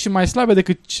sănătoase și mai slabe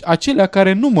decât acelea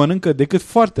care nu mănâncă decât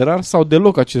foarte rar sau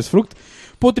deloc acest fruct,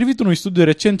 potrivit unui studiu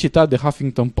recent citat de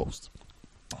Huffington Post.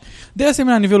 De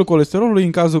asemenea, nivelul colesterolului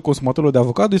în cazul consumatorilor de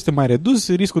avocado este mai redus,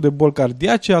 riscul de boli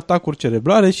cardiace, atacuri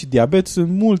cerebrale și diabet sunt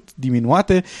mult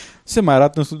diminuate, se mai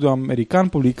arată în studiul american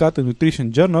publicat în Nutrition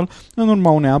Journal în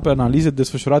urma unei ample analize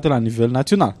desfășurate la nivel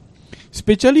național.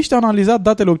 Specialiștii au analizat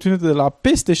datele obținute de la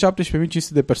peste 17.500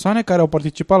 de persoane care au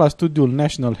participat la studiul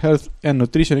National Health and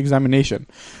Nutrition Examination.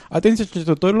 Atenția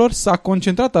cercetătorilor s-a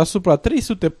concentrat asupra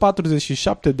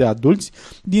 347 de adulți,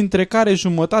 dintre care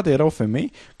jumătate erau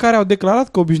femei, care au declarat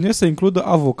că obișnuiesc să includă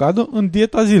avocado în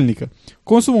dieta zilnică.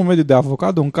 Consumul mediu de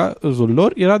avocado în cazul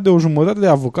lor era de o jumătate de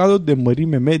avocado de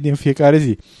mărime medie în fiecare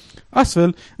zi.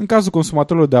 Astfel, în cazul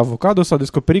consumatorilor de avocado s-a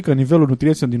descoperit că nivelul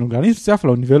nutrienților din organism se află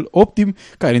la un nivel optim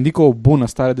care indică o bună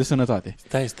stare de sănătate.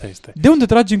 Stai. De unde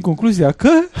tragem concluzia că...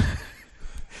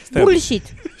 Bullshit.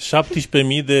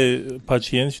 17.000 de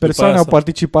pacienți și persoane au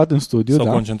participat în studiu, s-au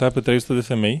concentrat pe 300 de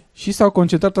femei și s-au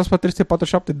concentrat asupra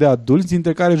 347 de adulți,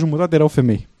 dintre care jumătate erau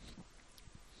femei.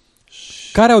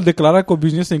 Care au declarat că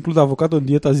obișnuiesc să includă avocado în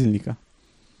dieta zilnică.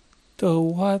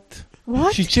 What?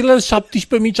 Și ceilalți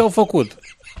 17.000 ce au făcut?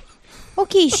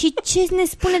 Ok, și ce ne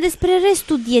spune despre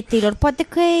restul dietelor? Poate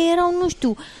că erau, nu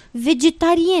știu,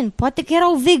 vegetariani, poate că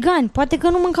erau vegani, poate că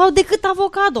nu mâncau decât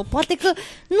avocado, poate că,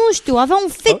 nu știu, aveau un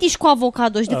fetiș cu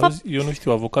avocado și de fapt... Eu nu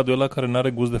știu, avocado e ăla care n-are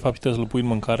gust, de fapt, și trebuie să-l pui în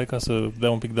mâncare ca să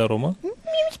dea un pic de aromă?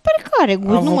 Mie mi se pare că are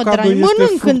gust, avocado nu mă deranjează.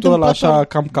 Mănânc fructul ăla așa,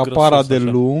 cam capara de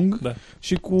lung, da.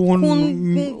 Și cu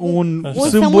un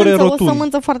sâmbure rotund. O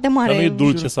sămânță foarte mare. Dar nu e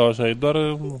dulce sau așa, e doar...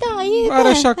 Da, are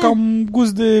așa cam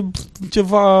gust de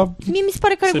ceva... Mie mi se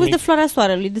pare că are gust de floarea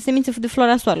soarelui, de semințe de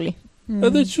floarea soarelui.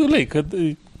 Deci ulei, că...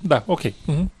 Da, ok.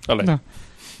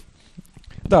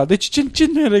 Da, deci ce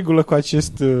nu e în regulă cu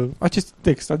acest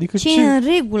text? Adică ce e în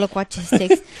regulă cu acest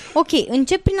text? Ok,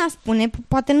 încep prin a spune,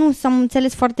 poate nu s-am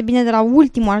înțeles foarte bine de la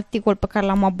ultimul articol pe care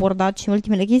l-am abordat și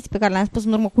ultimele chestii pe care le-am spus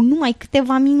în urmă cu numai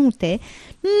câteva minute.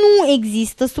 Nu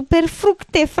există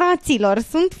superfructe, fraților,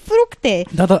 sunt fructe.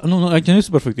 Da, nu, aici nu e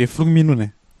superfructe, e fruct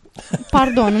minune.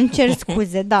 Pardon, îmi cer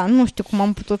scuze, da, nu știu cum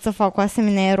am putut să fac o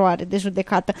asemenea eroare de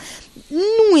judecată.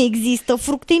 Nu există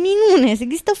fructe minune,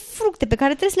 există fructe pe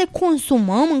care trebuie să le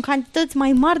consumăm în cantități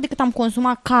mai mari decât am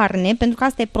consumat carne, pentru că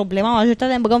asta e problema,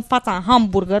 majoritatea ne băgăm fața în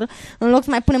hamburger, în loc să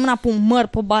mai punem mâna pe un măr,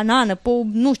 pe o banană, pe o,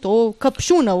 nu știu, o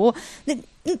căpșună,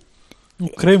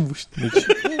 crembuș. Deci...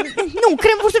 Nu,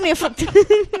 crembuș nu e fruct.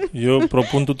 Eu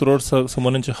propun tuturor să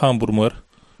mănânce hamburger.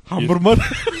 Hamburger?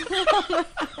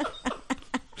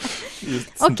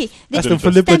 Ok. Deci, asta e un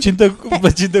fel de plăcintă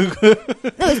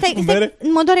cu mere?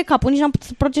 Mă doare capul, nici n-am putut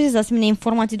să procesez asemenea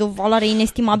informații de o valoare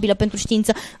inestimabilă pentru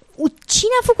știință.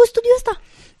 Cine a făcut studiul ăsta?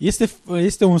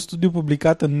 Este un studiu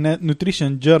publicat în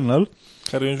Nutrition Journal.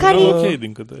 Care e un jurnal ok,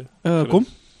 din câte... Cum?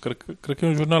 Cred că e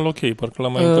un jurnal ok, parcă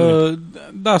l-am mai întâlnit.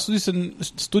 Da,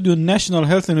 studiul National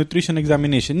Health and Nutrition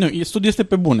Examination. Nu, studiul este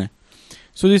pe bune.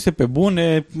 Studiul este pe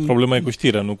bune. Problema e cu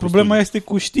știrea, nu cu Problema este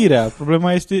cu știrea.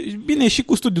 Problema este... Bine, și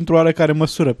cu studiul într-o oarecare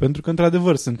măsură, pentru că,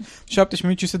 într-adevăr, sunt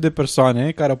 17.500 de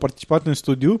persoane care au participat în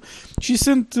studiu și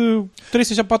sunt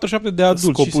 347 de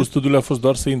adulți. Scopul studiului a fost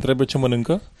doar să-i întrebe ce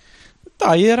mănâncă?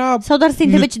 Da, era... Sau doar să-i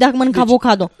întrebe dacă mănâncă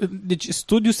avocado. Deci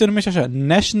studiul se numește așa,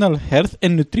 National Health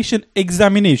and Nutrition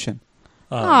Examination.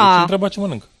 Deci întreba ce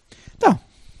mănâncă. Da.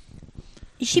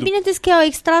 Și bineînțeles că au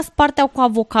extras partea cu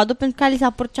avocado, pentru că li s-a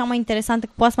părut cea mai interesantă,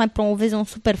 că poate să mai promoveze un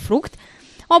super fruct.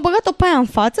 Au băgat-o pe aia în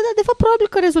față, dar de fapt probabil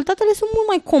că rezultatele sunt mult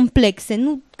mai complexe.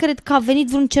 Nu cred că a venit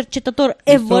vreun cercetător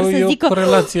ever să zică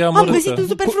am găsit un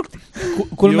super fruct.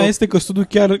 Culmea este că studiul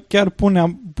chiar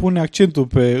pune accentul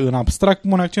în abstract,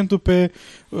 pune accentul pe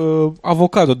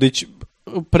avocado. Deci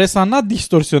presa n-a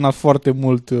distorsionat foarte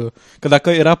mult, că dacă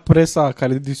era presa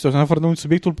care distorsiona foarte mult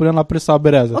subiectul, puneam la presa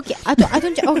aberează. Ok,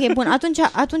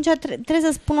 atunci trebuie să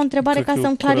spun o întrebare ca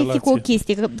să-mi clarific o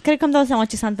chestie. Că cred că îmi dau seama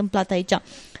ce s-a întâmplat aici.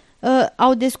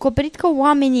 Au descoperit că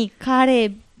oamenii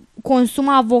care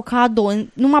consumă avocado,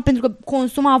 numai pentru că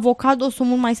consumă avocado sunt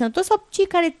mult mai sănătoși, sau cei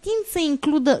care tind să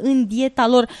includă în dieta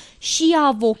lor și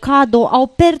avocado au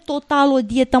per total o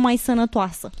dietă mai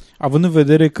sănătoasă? Având în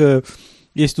vedere că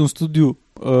este un studiu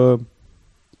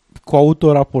cu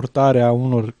autoraportarea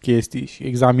unor chestii și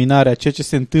examinarea ceea ce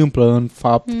se întâmplă în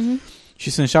fapt, și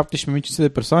sunt 17.500 de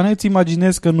persoane, îți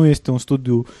imaginezi că nu este un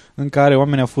studiu în care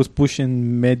oamenii au fost puși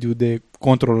în mediu de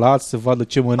controlat să vadă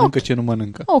ce mănâncă, ce nu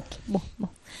mănâncă. Ok,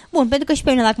 bun, pentru că și pe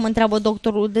mine dacă mă întreabă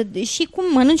doctorul și cum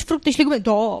mănânci fructe și legume,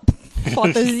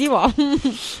 toată ziua.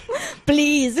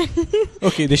 Please.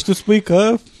 Ok, deci tu spui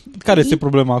că care este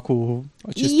problema cu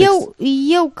acest text?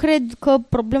 Eu cred că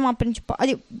problema principală,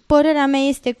 adică părerea mea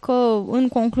este că în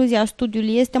concluzia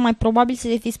studiului este mai probabil să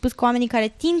se fi spus că oamenii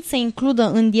care tind să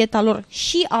includă în dieta lor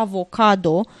și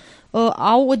avocado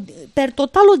au per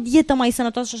total o dietă mai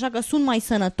sănătoasă, așa că sunt mai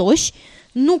sănătoși.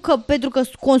 Nu că pentru că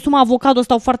consumă avocado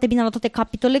stau foarte bine la toate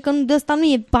capitolele, că de asta nu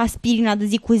e aspirina de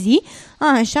zi cu zi.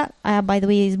 Așa, aia by the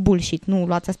way e bullshit, nu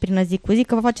luați aspirina zi cu zi,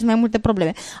 că vă faceți mai multe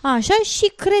probleme. Așa,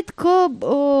 și cred că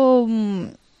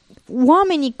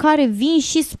oamenii care vin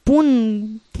și spun,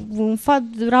 în fapt,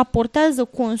 raportează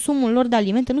consumul lor de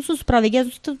alimente, nu sunt supravegheați,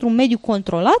 nu sunt într-un mediu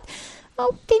controlat,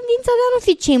 au tendința de a nu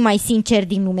fi cei mai sinceri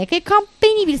din lume, că e cam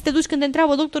penibil să te duci când te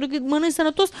întreabă doctorul că mănânci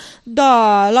sănătos,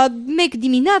 da, la Mac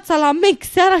dimineața, la Mac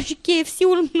seara și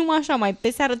KFC-ul numai așa, mai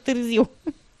pe seară târziu.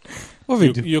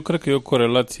 Eu cred că e o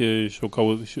corelație și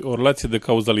o relație de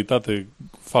cauzalitate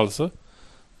falsă.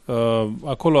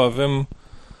 Acolo avem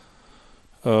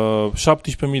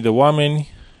 17.000 de oameni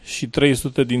și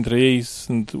 300 dintre ei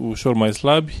sunt ușor mai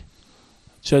slabi,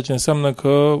 ceea ce înseamnă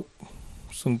că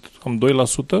sunt cam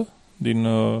 2%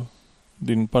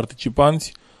 din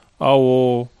participanți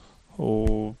au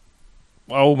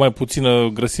mai puțină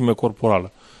grăsime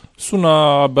corporală. Sună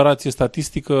aberație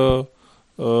statistică,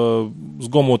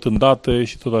 zgomot în date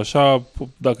și tot așa.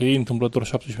 Dacă iei întâmplător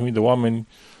 17.000 de oameni,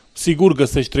 sigur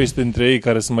găsești 300 dintre ei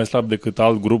care sunt mai slabi decât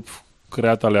alt grup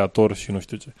creat aleator și nu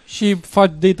știu ce. Și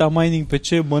faci data mining pe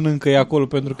ce mănâncă ei acolo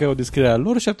pentru că e o descriere a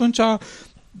lor și atunci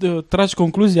tragi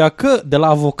concluzia că de la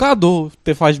avocado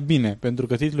te faci bine, pentru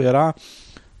că titlul era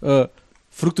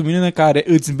fructul minune care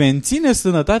îți menține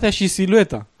sănătatea și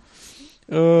silueta.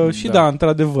 Și da,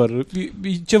 într-adevăr.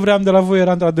 Ce vreau de la voi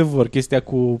era într-adevăr chestia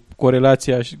cu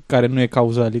corelația care nu e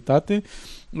cauzalitate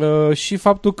și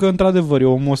faptul că într-adevăr e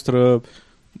o mostră,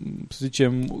 să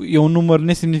zicem, e un număr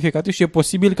nesemnificativ și e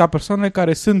posibil ca persoanele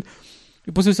care sunt,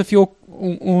 e posibil să fie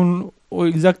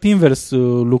exact invers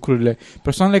lucrurile.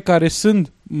 Persoanele care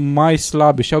sunt mai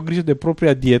slabe și au grijă de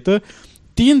propria dietă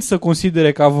tind să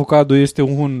considere că avocado este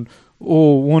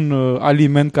un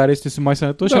aliment care este mai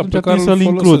sănătos și atunci tind să-l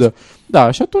includă.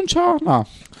 Da, și atunci,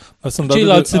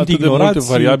 ceilalți sunt ignorați.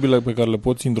 Multe variabile pe care le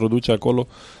poți introduce acolo.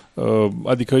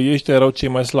 Adică ăștia erau cei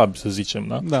mai slabi, să zicem,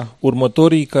 da? Da.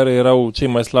 Următorii care erau cei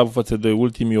mai slabi față de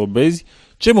ultimii obezi,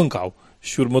 ce mâncau?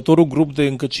 Și următorul grup de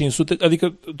încă 500,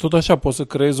 adică tot așa poți să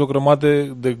creezi o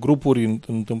grămadă de grupuri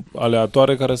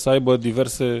aleatoare care să aibă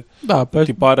diverse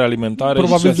tipare alimentare.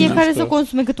 Probabil fiecare să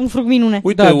consume cât un fruct minune.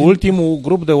 Uite, ultimul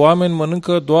grup de oameni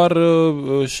mănâncă doar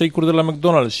shake-uri de la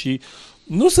McDonald's și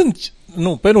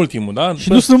penultimul, da?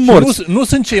 Și nu sunt morți. Nu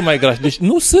sunt cei mai grași. Deci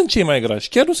nu sunt cei mai grași.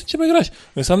 Chiar nu sunt cei mai grași.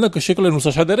 Înseamnă că shake-urile nu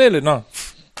sunt așa de rele, na.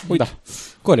 Uite. Da,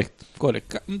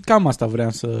 corect. Cam asta vreau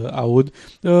să aud.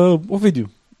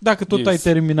 Ovidiu, dacă tot ai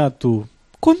terminat tu,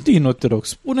 continuă, te rog,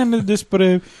 spune-ne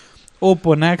despre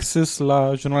open access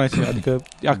la jurnale științifice, adică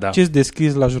acces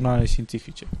deschis la jurnale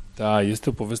științifice. Da, este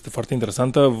o poveste foarte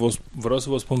interesantă. Vreau să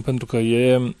vă spun pentru că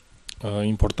e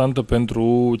importantă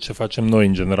pentru ce facem noi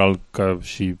în general, ca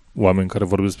și oameni care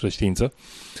vorbesc despre știință.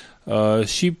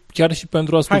 Și chiar și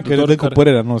pentru ascultători. Hai că dă cu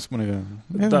părerea, nu spune că...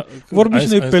 Da, vorbim și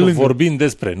noi pe lângă. Vorbim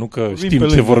despre, nu că vorbim știm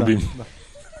ce vorbim. Da.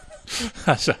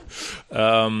 Așa.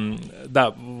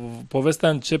 Da, povestea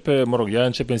începe, ea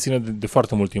începe în sine de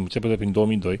foarte mult timp, începe de prin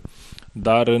 2002,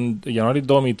 dar în ianuarie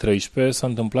 2013 s-a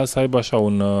întâmplat să aibă așa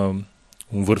un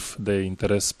vârf de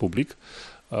interes public,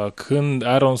 când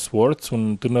Aaron Swartz,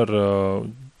 un tânăr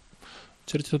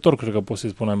cercetător, cred că pot să-i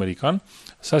spun american,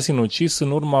 s-a sinucis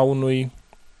în urma unui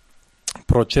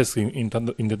proces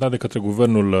intentat de către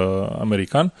guvernul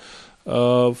american,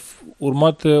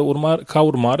 ca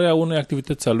urmare a unei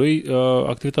activități a lui,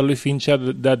 activitatea lui fiind cea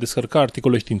de a descărca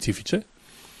articole științifice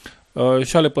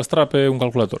și a le păstra pe un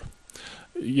calculator.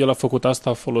 El a făcut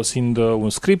asta folosind un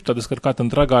script, a descărcat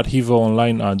întreaga arhivă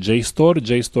online a JSTOR.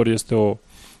 JSTOR este o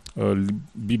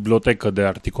bibliotecă de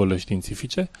articole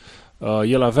științifice.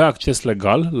 El avea acces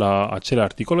legal la acele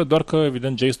articole, doar că,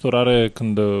 evident, JSTOR are,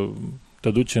 când te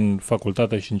duci în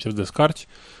facultate și începi să descarci,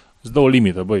 îți dă o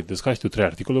limită. Băi, descarci tu 3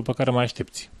 articole, după care mai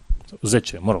aștepți.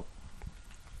 10, mă rog.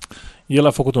 El a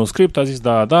făcut un script, a zis,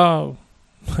 da,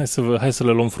 hai să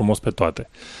le luăm frumos pe toate.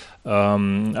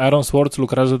 Aaron Swartz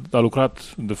a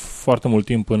lucrat de foarte mult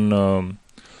timp în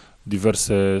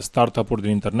diverse startup-uri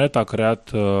din internet, a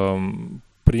creat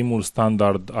primul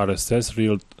standard RSS,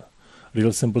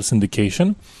 Real Simple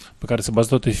Syndication, pe care se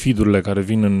bazează toate feed-urile care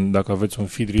vin dacă aveți un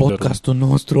feed reader. Podcastul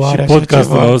nostru are așa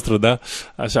podcastul ceva. Nostru, da.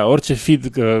 Așa, orice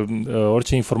feed,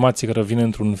 orice informație care vine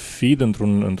într-un feed,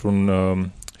 într-un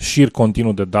șir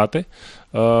continuu de date,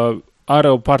 are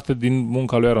o parte din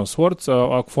munca lui Aaron Swartz,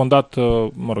 a fondat,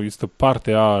 este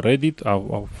parte a Reddit,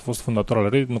 a fost fondator al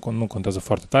Reddit, nu contează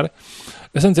foarte tare.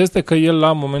 Esența este că el,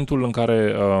 la momentul în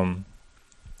care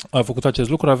a făcut acest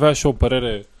lucru, avea și o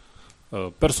părere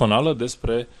personală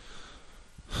despre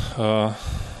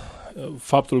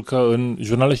faptul că în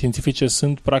jurnale științifice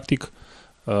sunt practic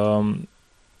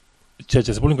ceea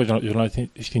ce se publică în jurnale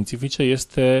științifice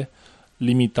este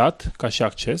limitat ca și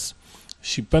acces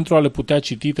și pentru a le putea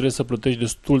citi trebuie să plătești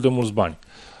destul de mulți bani.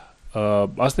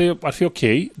 Asta ar fi ok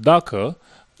dacă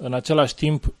în același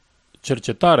timp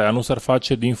cercetarea nu s-ar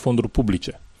face din fonduri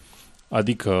publice.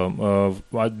 Adică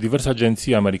diverse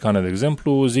agenții americane, de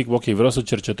exemplu, zic, ok, vreau să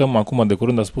cercetăm, acum de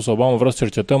curând a spus Obama, vreau să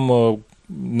cercetăm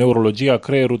neurologia,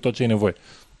 creierul, tot ce e nevoie.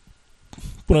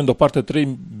 Punem deoparte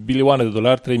 3 bilioane de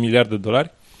dolari, 3 miliarde de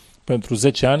dolari pentru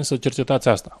 10 ani să cercetați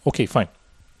asta. Ok, fine.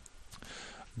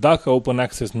 Dacă open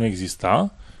access nu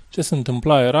exista, ce se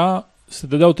întâmpla era, se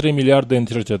dădeau 3 miliarde în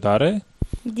cercetare,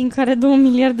 din care 2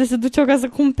 miliarde se duceau ca să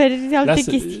cumperi alte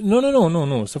chestii.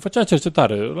 Nu. Se făcea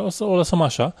cercetare, o lăsăm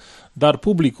așa, dar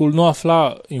publicul nu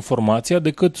afla informația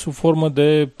decât sub formă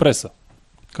de presă,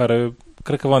 care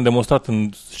cred că v-am demonstrat în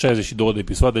 62 de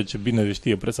episoade ce bine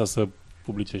știe presa să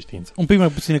publice știință. Un pic mai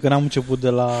puțin, că n-am început de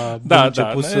la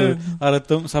început să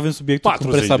arătăm, să avem subiectul cum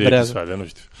presa berează. 40 de episoade, nu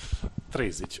știu.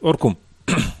 30. Oricum.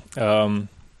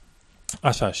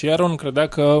 Așa, și Aaron credea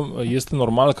că este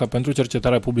normal ca pentru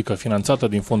cercetarea publică finanțată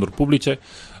din fonduri publice,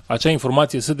 acea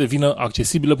informație să devină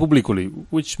accesibilă publicului,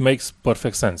 which makes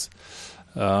perfect sense.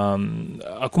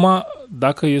 Acum,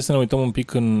 dacă e să ne uităm un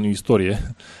pic în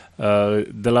istorie,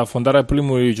 de la fondarea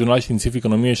primului jurnal științific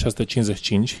în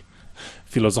 1655,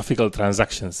 Philosophical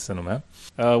Transactions se numea,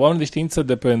 oamenii de știință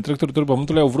de pe întreg teritoriul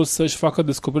Pământului au vrut să-și facă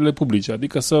descoperirile publice,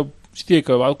 adică să știe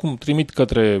că acum trimit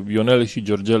către Ionel și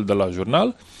Georgel de la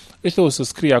jurnal, ăștia o să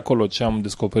scrie acolo ce am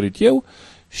descoperit eu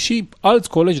și alți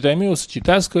colegi de-ai mei o să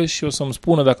citească și o să-mi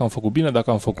spună dacă am făcut bine,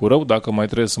 dacă am făcut rău, dacă mai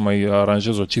trebuie să mai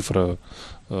aranjez o cifră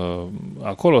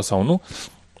acolo sau nu.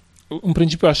 În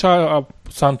principiu așa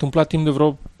s-a întâmplat timp de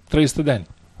vreo 300 de ani.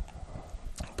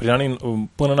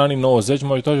 Până în anii 90,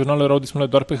 majoritatea jurnalele erau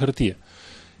disponibile doar pe hârtie.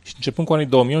 Și începând cu anii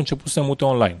 2000, au început să se mute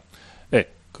online.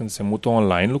 Când se mută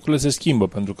online, lucrurile se schimbă,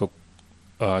 pentru că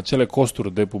acele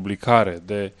costuri de publicare,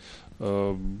 de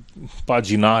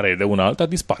paginare de una alta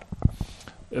dispar.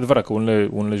 E adevărat că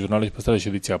unele jurnale își păstrează și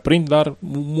ediția print, dar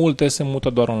multe se mută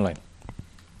doar online.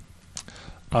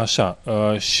 Așa.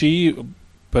 Și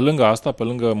pe lângă asta, pe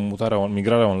lângă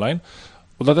migrarea online,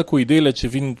 odată cu ideile ce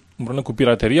vin împreună cu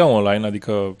pirateria online,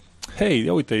 adică, hei,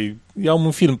 uite, iau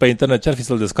un film pe internet, ce-ar fi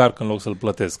să-l descarc în loc să-l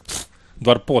plătesc?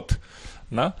 Doar pot.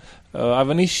 Da? A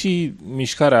venit și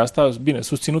mișcarea asta, bine,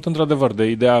 susținută într-adevăr de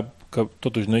ideea că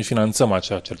totuși noi finanțăm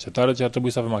acea cercetare, ce ar trebui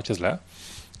să avem acces la ea,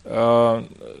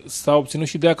 s-a obținut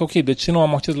și ideea că, ok, de ce nu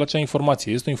am acces la acea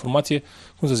informație? Este o informație,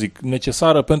 cum să zic,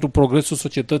 necesară pentru progresul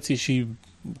societății și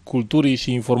culturii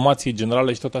și informații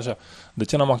generale și tot așa. De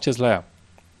ce nu am acces la ea?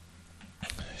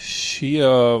 Și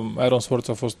Aaron Swartz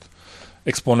a fost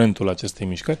exponentul acestei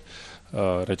mișcări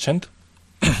recent,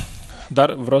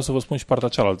 dar vreau să vă spun și partea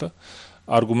cealaltă.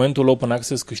 Argumentul open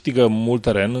access câștigă mult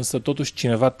teren, însă totuși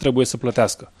cineva trebuie să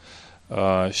plătească.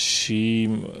 Și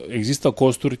există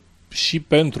costuri și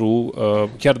pentru,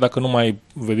 chiar dacă nu mai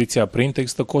ediția print,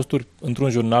 există costuri într-un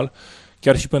jurnal,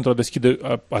 chiar și pentru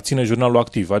a ține jurnalul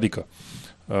activ. Adică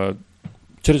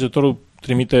cercetătorul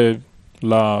trimite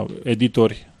la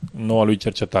editori noua lui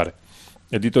cercetare.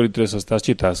 Editorii trebuie să stea să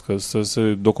citească, să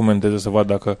se documenteze, să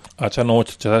vadă dacă acea nouă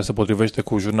cercetare se potrivește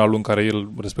cu jurnalul în care el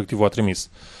respectiv a trimis.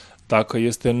 Dacă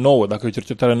este nouă, dacă e o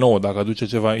cercetare nouă, dacă aduce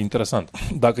ceva interesant,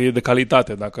 dacă e de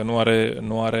calitate, dacă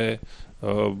nu are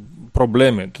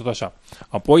probleme, tot așa.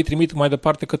 Apoi trimit mai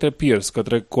departe către peers,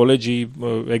 către colegii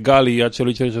egalii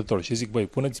acelui cercetător și zic, băi,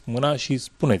 puneți mâna și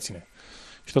spuneți-ne.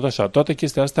 Și tot așa. Toate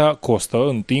chestia astea costă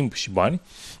în timp și bani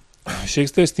și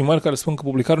există estimări care spun că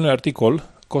publicarea unui articol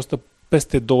costă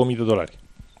peste $2000.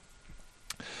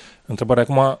 Întrebarea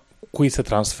acum, cui se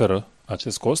transferă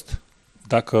acest cost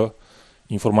dacă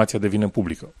informația devine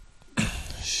publică?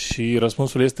 Și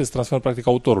răspunsul este să transferă practic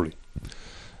autorului.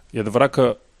 E adevărat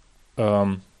că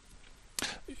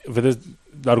vedeți,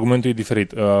 argumentul e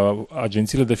diferit.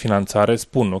 Agențiile de finanțare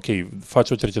spun, ok, faci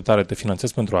o cercetare, te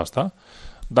finanțezi pentru asta,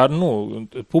 dar nu,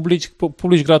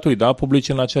 publici gratuit, da? Publici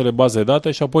în acele baze de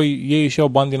date și apoi ei își iau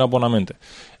bani din abonamente.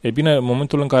 E bine, în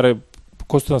momentul în care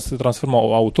costul se transformă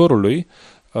autorului,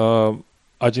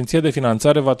 agenția de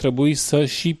finanțare va trebui să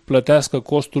și plătească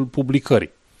costul publicării.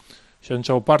 Și atunci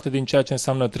o parte din ceea ce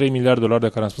înseamnă $3 miliarde de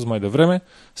care am spus mai devreme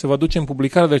se va duce în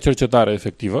publicarea de cercetare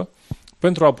efectivă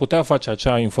pentru a putea face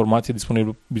acea informație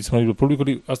disponibilă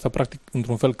publicului. Asta practic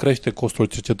într-un fel crește costul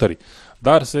cercetării.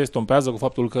 Dar se estompează cu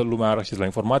faptul că lumea are acces la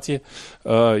informație.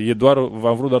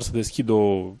 V-am vrut doar să deschid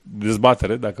o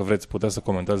dezbatere, dacă vreți puteți să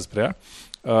comentați despre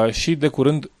ea. Și de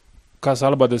curând Casa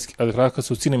Albă a declarat că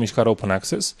susține mișcarea Open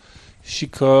Access și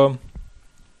că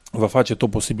va face tot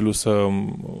posibilul să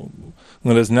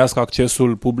înlesnească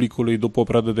accesul publicului după o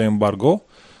perioadă de embargo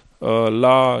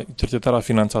la cercetarea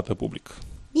finanțată public.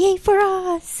 Yay for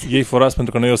us! Yay for us,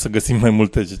 pentru că noi o să găsim mai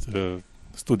multe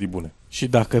studii bune. Și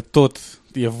dacă tot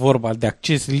e vorba de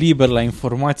acces liber la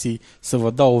informații, să vă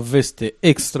dau o veste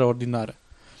extraordinară.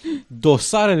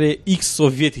 Dosarele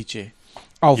X-sovietice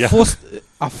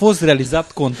a fost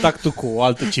realizat contactul cu o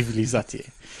altă civilizație.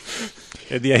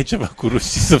 Edi, ai ceva cu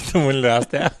rușii săptămânile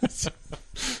astea?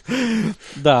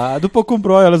 Da, după cum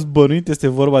probabil ați bănuit, este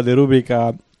vorba de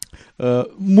rubrica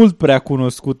mult prea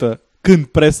cunoscută Când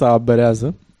presa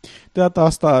aberează. De data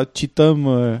asta cităm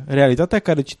Realitatea,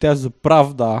 care citează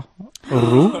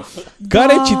Pravda.ru,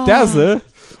 care citează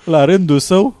la rândul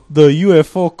său The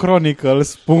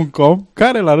UFOchronicles.com,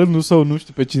 care la rândul său nu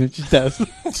știu pe cine citează.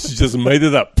 Just made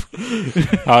it up.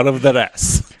 Out of their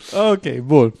ass. Ok,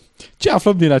 bun. Ce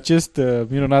aflăm din acest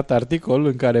minunat articol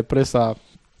în care presa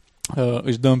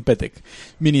își dă în petec?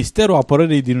 Ministerul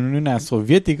Apărării din Uniunea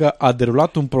Sovietică a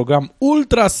derulat un program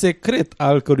ultra secret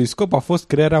al cărui scop a fost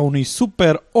crearea unui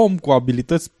super om cu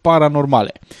abilități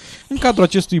paranormale. În cadrul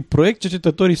acestui proiect,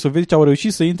 cercetătorii sovietici au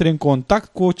reușit să intre în contact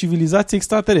cu o civilizație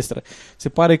extraterestră. Se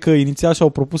pare că inițial și-au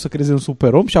propus să creeze un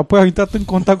super om și apoi au intrat în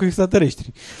contact cu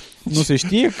extraterestri. Nu se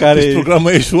știe care... Deci programul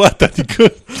a ieșuat,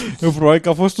 adică... Probabil că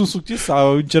a fost un succes.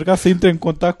 Au încercat să intre în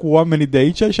contact cu oamenii de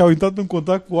aici și au intrat în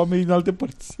contact cu oamenii din alte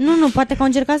părți. Nu, poate că au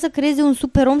încercat să creeze un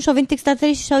super om și au venit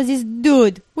extraterestri și au zis,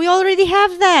 dude, we already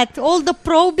have that. All the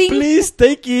probing... Please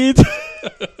take it!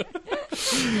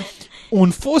 Un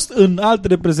fost înalt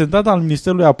reprezentant al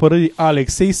Ministerului Apărării,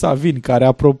 Alexei Savin, care,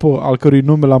 apropo, al cărui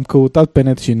nume l-am căutat pe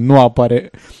net și nu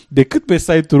apare decât pe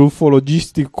site-ul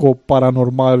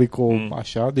ufologistico-paranormalico,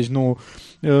 așa, deci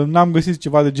n-am găsit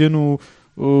ceva de genul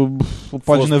o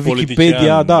pagină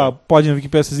Wikipedia, pagină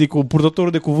Wikipedia, să zic,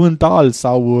 purtătorul de cuvânt al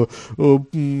sau,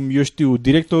 eu știu,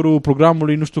 directorul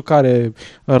programului nu știu care,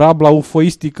 rabla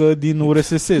ufoistică din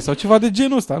URSS sau ceva de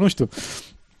genul ăsta, nu știu.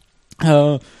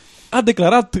 A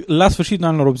declarat la sfârșitul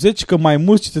anilor 80 că mai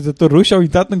mulți cercetători ruși au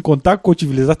intrat în contact cu o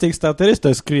civilizație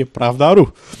extraterestră, scrie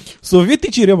Pravda.ru.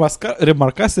 Sovieticii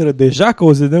remarcaseră deja că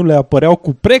OZN-urile apăreau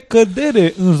cu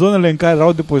precădere în zonele în care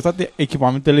erau depozitate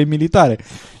echipamentele militare,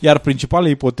 iar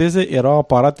principalele ipoteze erau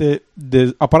aparate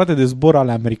de zbor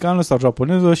ale americanilor sau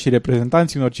japonezilor și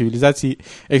reprezentanții unor civilizații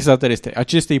extraterestre.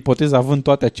 Aceste ipoteze având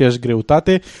toate aceeași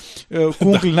greutate, cu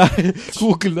o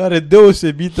înclinare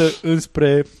deosebită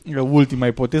înspre ultima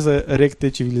ipoteză, recte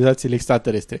civilizațiile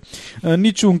extraterestre. În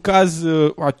niciun caz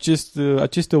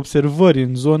aceste observări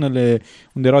în zonele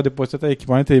unde erau depozitate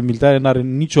echipamente militare n-are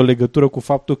nicio legătură cu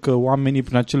faptul că oamenii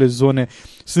prin acele zone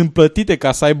sunt plătite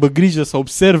ca să aibă grijă, să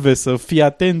observe, să fie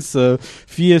atenți, să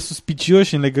fie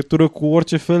suspicioși în legătură cu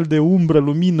orice fel de umbră,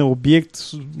 lumină, obiect,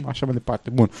 așa mai departe.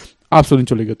 Bun. Absolut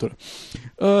nicio legătură.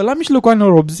 La mijlocul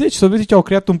anilor 80, sovieticii au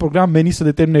creat un program menit să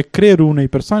determine creierul unei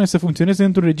persoane să funcționeze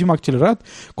într-un regim accelerat,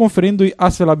 conferindu-i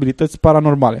astfel abilități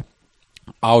paranormale.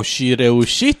 Au și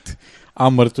reușit, a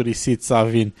mărturisit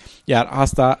Savin, iar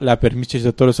asta le-a permis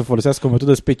cercetătorilor să folosească o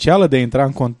metodă specială de a intra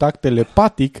în contact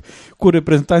telepatic cu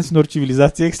reprezentanții unor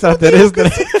civilizații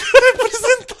extraterestre.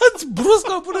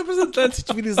 Brusc au pus reprezentanții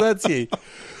civilizației.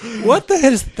 What the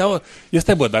hell?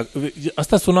 Este bă,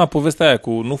 asta suna povestea aia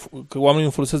că oamenii nu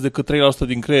folosesc decât 3%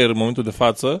 din creier în momentul de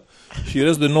față și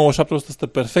restul de 97% este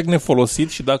perfect nefolosit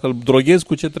și dacă îl droghezi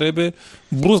cu ce trebuie,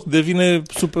 brusc devine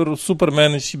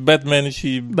Superman și Batman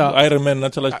și Iron Man în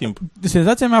același timp.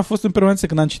 Senzația mea a fost în permanență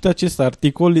când am citit acest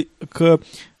articol că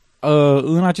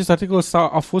în acest articol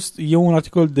a fost un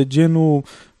articol de genul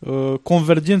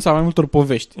convergența mai multor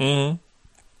povești. Mm-hmm.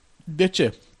 De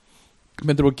ce?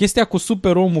 Pentru că chestia cu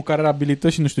superomul care are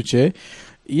abilități și nu știu ce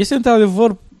este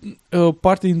într-adevăr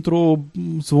parte dintr-o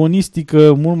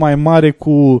zvonistică mult mai mare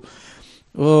cu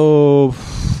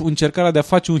încercarea de a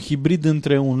face un hibrid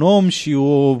între un om și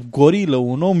o gorilă,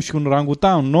 un om și un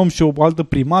orangutan, un om și o altă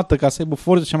primată ca să aibă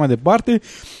forță și așa mai departe.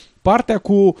 Partea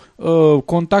cu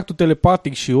contactul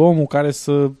telepatic și omul care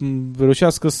să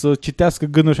reușească să citească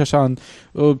gânduri și așa.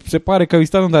 Se pare că au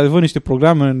existat într-adevăr niște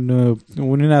programe în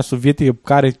Uniunea Sovietică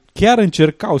care chiar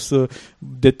încercau să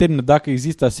determine dacă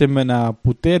există asemenea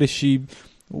putere și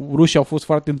rușii au fost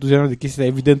foarte entuziasmați de chestia.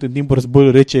 Evident, în timpul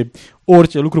războiului rece,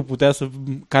 orice lucru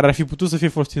care ar fi putut să fie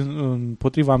folosit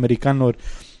împotriva americanilor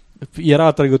era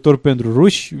atrăgător pentru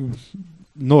ruși,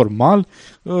 normal,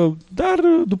 dar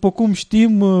după cum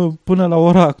știm, până la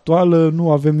ora actuală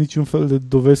nu avem niciun fel de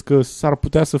dovezi că s-ar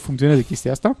putea să funcționeze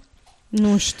chestia asta.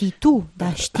 Nu știi tu,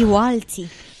 dar știu alții.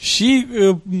 Și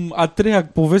a treia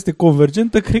poveste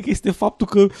convergentă cred că este faptul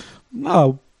că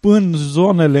în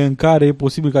zonele în care e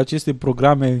posibil ca aceste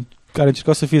programe care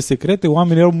încercau să fie secrete,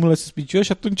 oamenii erau mult suspicioși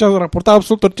și atunci au raportat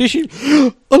absolut orice și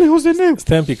ăla e OZN.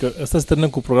 Stai un pic, că ăsta se termină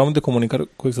cu programul de comunicare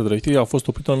cu extraterestri, a fost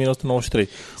oprit în 1993.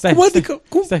 Stai.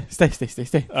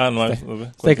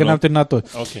 Stai că n-am terminat tot.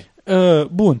 Okay.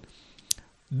 Bun.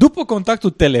 După contactul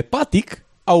telepatic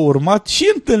au urmat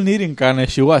și întâlniri în carne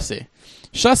și oase.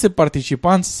 6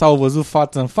 participanți s-au văzut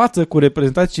față în față cu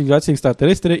reprezentanții civilizației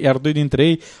extraterestre, iar 2 dintre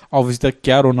ei au vizitat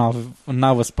chiar o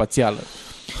navă spațială.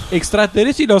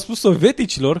 Extraterestrii le-au spus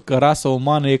sovieticilor că rasa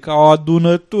umană e ca o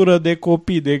adunătură de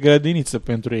copii de grădiniță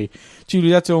pentru ei.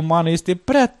 Civilizația umană este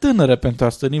prea tânără pentru a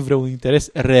stăni vreun interes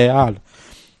real.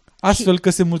 Astfel că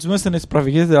se mulțumesc să ne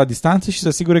supravegheze de la distanță și să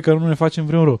asigure că nu ne facem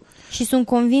vreun rău. Și sunt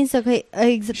convinsă că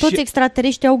toți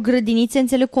extraterestri au grădinițe,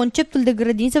 înțeleg conceptul de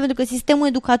grădiniță, pentru că sistemul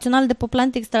educațional de pe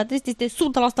planete extraterestre este 100%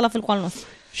 la fel cu al nostru.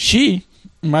 Și,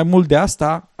 mai mult de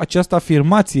asta, această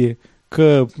afirmație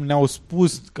că ne-au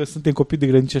spus că suntem copii de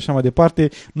grădiniță și așa mai departe,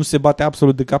 nu se bate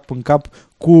absolut de cap în cap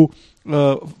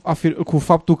cu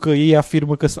faptul că ei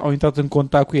afirmă că au intrat în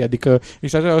contact cu ei. Adică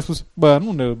extraterestrii au spus,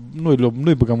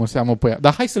 nu-i băgăm în seamă pe ea,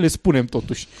 dar hai să le spunem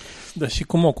totuși. Da, și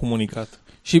cum au comunicat?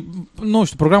 Și, nu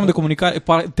știu, programul de comunicare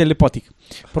telepatic.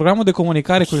 Programul de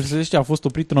comunicare cu extraterestri a fost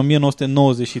oprit în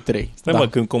 1993. Stai mă,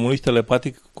 când comunici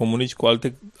telepatic, comunici cu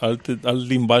alt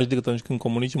limbaj decât atunci când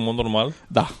comunici în mod normal?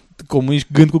 Da, comunici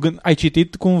gând cu gând. Ai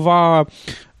citit cumva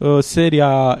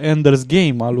seria Ender's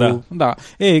Game? Da.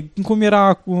 Cum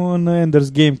era în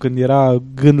Ender's Game când era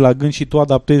gând la gând și tu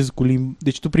adaptezi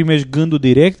deci tu primești gândul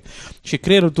direct și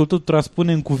creierul tot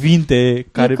transpune în cuvinte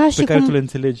pe care tu le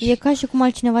înțelegi. E ca și cum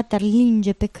altcineva te-ar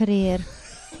linge pe creier.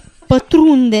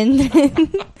 Pătrunde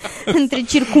între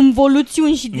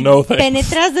circumvoluțiuni și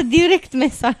penetrează direct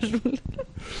mesajul.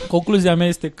 Concluzia mea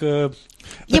este că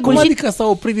cum adică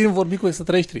s-au oprit din vorbi cu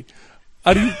extraterestri?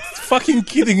 Are you fucking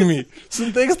kidding me?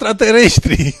 Sunt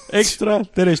extraterestri.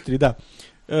 Extraterestri, da.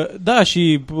 Da,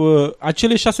 și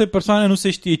acele 6 persoane nu se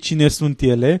știe cine sunt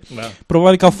ele. Da.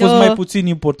 Probabil că au fost mai puțin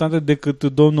importante decât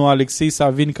domnul Alexei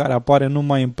Savin, care apare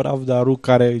numai în Pravda.ru,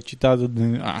 care citează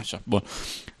așa, bun.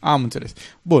 Am înțeles.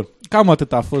 Bun, cam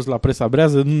atât a fost la Presa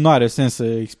Berează. Nu are sens să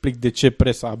explic de ce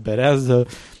presa berează.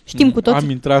 Știm cu toții. Am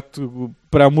intrat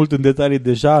prea mult în detalii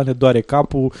deja, ne doare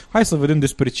capul. Hai să vedem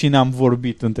despre cine am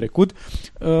vorbit în trecut.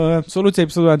 Soluția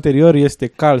episodului anterior este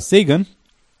Carl Sagan.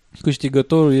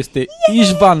 Câștigătorul este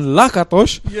Ișvan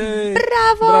Lacatoș.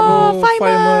 Bravo,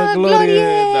 faimă, glorie!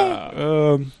 Da.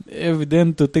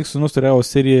 Evident, textul nostru era o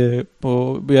serie,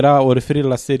 era o referire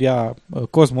la seria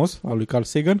Cosmos a lui Carl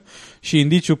Sagan și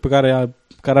indiciul pe care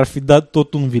ar fi dat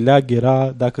tot un vileag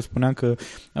era dacă spuneam că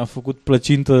am făcut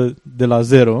plăcintă de la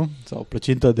zero sau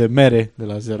plăcintă de mere de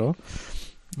la zero.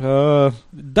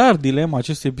 Dar dilema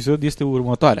acestui episod este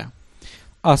următoarea.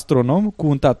 Astronom cu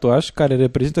un tatuaj care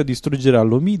reprezintă distrugerea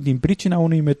lumii din pricina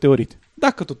unui meteorit.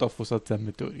 Dacă tot au fost atâția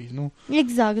meteoriți, nu?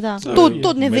 Exact, da.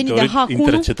 Tot ne veni de hack.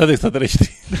 Intercetat de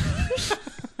extraterestri.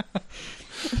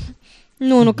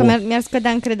 Nu, că mi-ar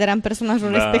scădea încrederea în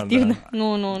personajul respectiv. Da.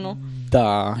 Nu.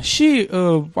 Da, și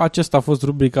aceasta a fost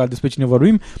rubrica despre cine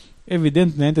vorbim.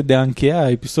 Evident, înainte de a încheia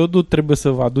episodul, trebuie să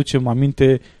vă aducem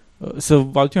aminte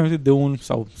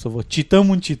sau să vă cităm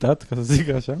un citat, ca să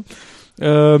zic așa.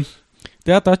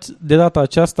 De data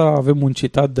aceasta avem un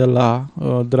citat de la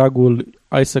dragul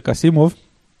Isaac Asimov,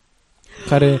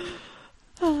 care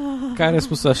a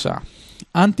spus așa: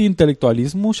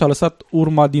 anti-intelectualismul și-a lăsat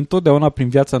urma dintotdeauna prin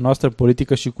viața noastră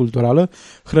politică și culturală,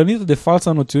 hrănită de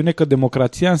falsa noțiune că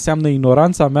democrația înseamnă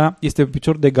ignoranța mea este pe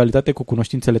picior de egalitate cu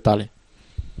cunoștințe tale.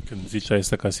 Când zici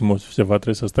Isaac Asimov ceva,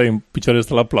 trebuie să stai în picioarele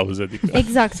ăsta la aplauze. Adică.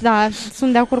 Exact, da,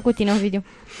 sunt de acord cu tine, Ovidiu.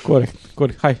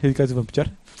 Corect. Hai, ridicați-vă în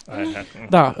picioare.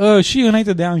 Da, și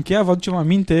înainte de a încheia, vă aducem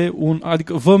aminte,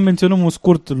 adică vă menționăm un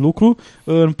scurt lucru.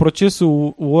 În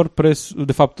procesul WordPress,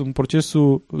 de fapt, în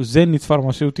procesul Zenith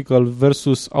Pharmaceutical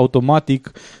versus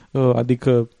Automatic,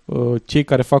 adică cei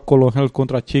care fac Colon Health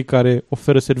contra cei care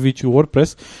oferă serviciul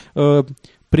WordPress,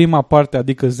 prima parte,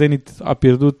 adică Zenith a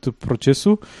pierdut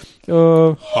procesul.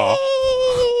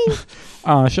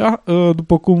 Așa,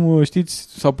 după cum știți,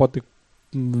 sau poate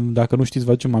dacă nu știți,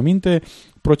 vă aducem aminte,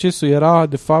 procesul era,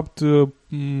 de fapt,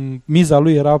 miza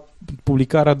lui era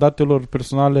publicarea datelor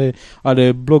personale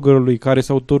ale bloggerului care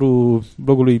este autorul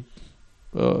blogului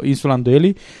Insula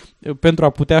Îndoielii, pentru a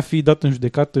putea fi dat în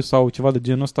judecată sau ceva de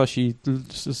genul ăsta și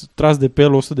tras de pe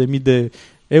el 100.000 de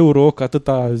euro, că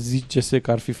atâta zice-se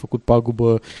că ar fi făcut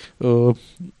pagubă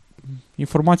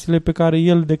informațiile pe care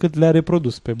el decât le-a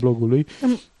reprodus pe blogul lui.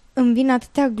 Îmi vin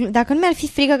atâtea dacă nu mi-ar fi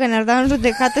frică că ne-ar da în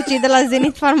judecată cei de la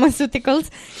Zenith Pharmaceuticals,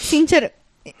 sincer,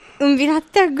 îmi vin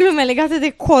atâtea glume legate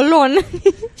de colon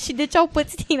și de ce au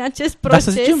pățit în acest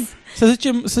proces. Dar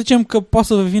să zicem că poate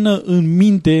să vă vină în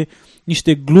minte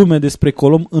niște glume despre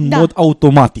colon în mod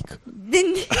automatic.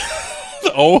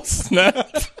 Oh, snap!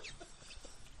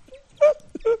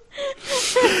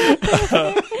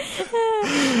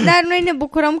 Dar noi ne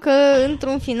bucurăm că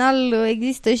într-un final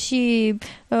există și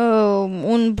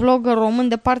un blogger român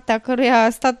de partea căruia a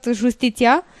stat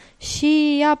justiția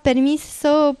și i-a permis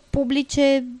să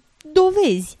publice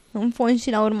dovezi în fond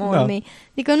și la urma urmei.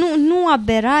 Adică nu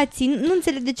aberații, nu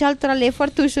înțeleg de ce altora le e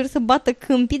foarte ușor să bată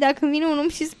câmpii. Dacă vine un om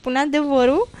și spune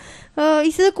adevărul,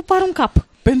 îi se dă cu parul în cap.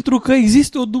 Pentru că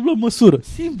există o dublă măsură.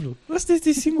 Simplu. Ăsta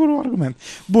este singurul argument.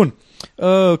 Bun.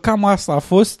 Cam asta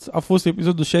a fost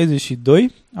episodul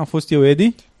 62. Am fost eu,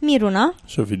 Edi, Miruna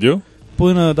și Ovidiu.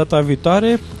 Până data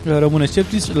viitoare, rămâneți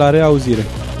sceptici, la reauzire.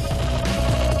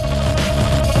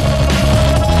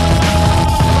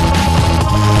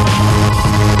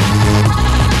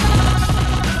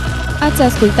 Ați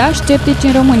ascultat Sceptici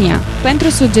în România. Pentru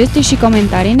sugestii și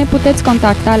comentarii ne puteți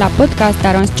contacta la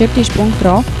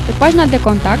podcast@sceptici.ro, pe pagina de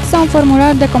contact sau în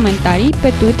formular de comentarii,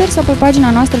 pe Twitter sau pe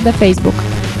pagina noastră de Facebook.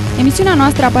 Emisiunea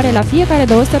noastră apare la fiecare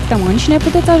 2 săptămâni și ne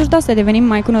puteți ajuta să devenim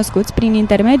mai cunoscuți prin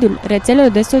intermediul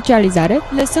rețelelor de socializare,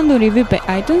 lăsând un review pe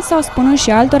iTunes sau spunând și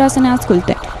altora să ne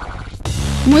asculte.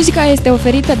 Muzica este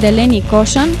oferită de Lenny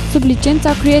Koshan sub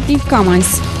licența Creative Commons.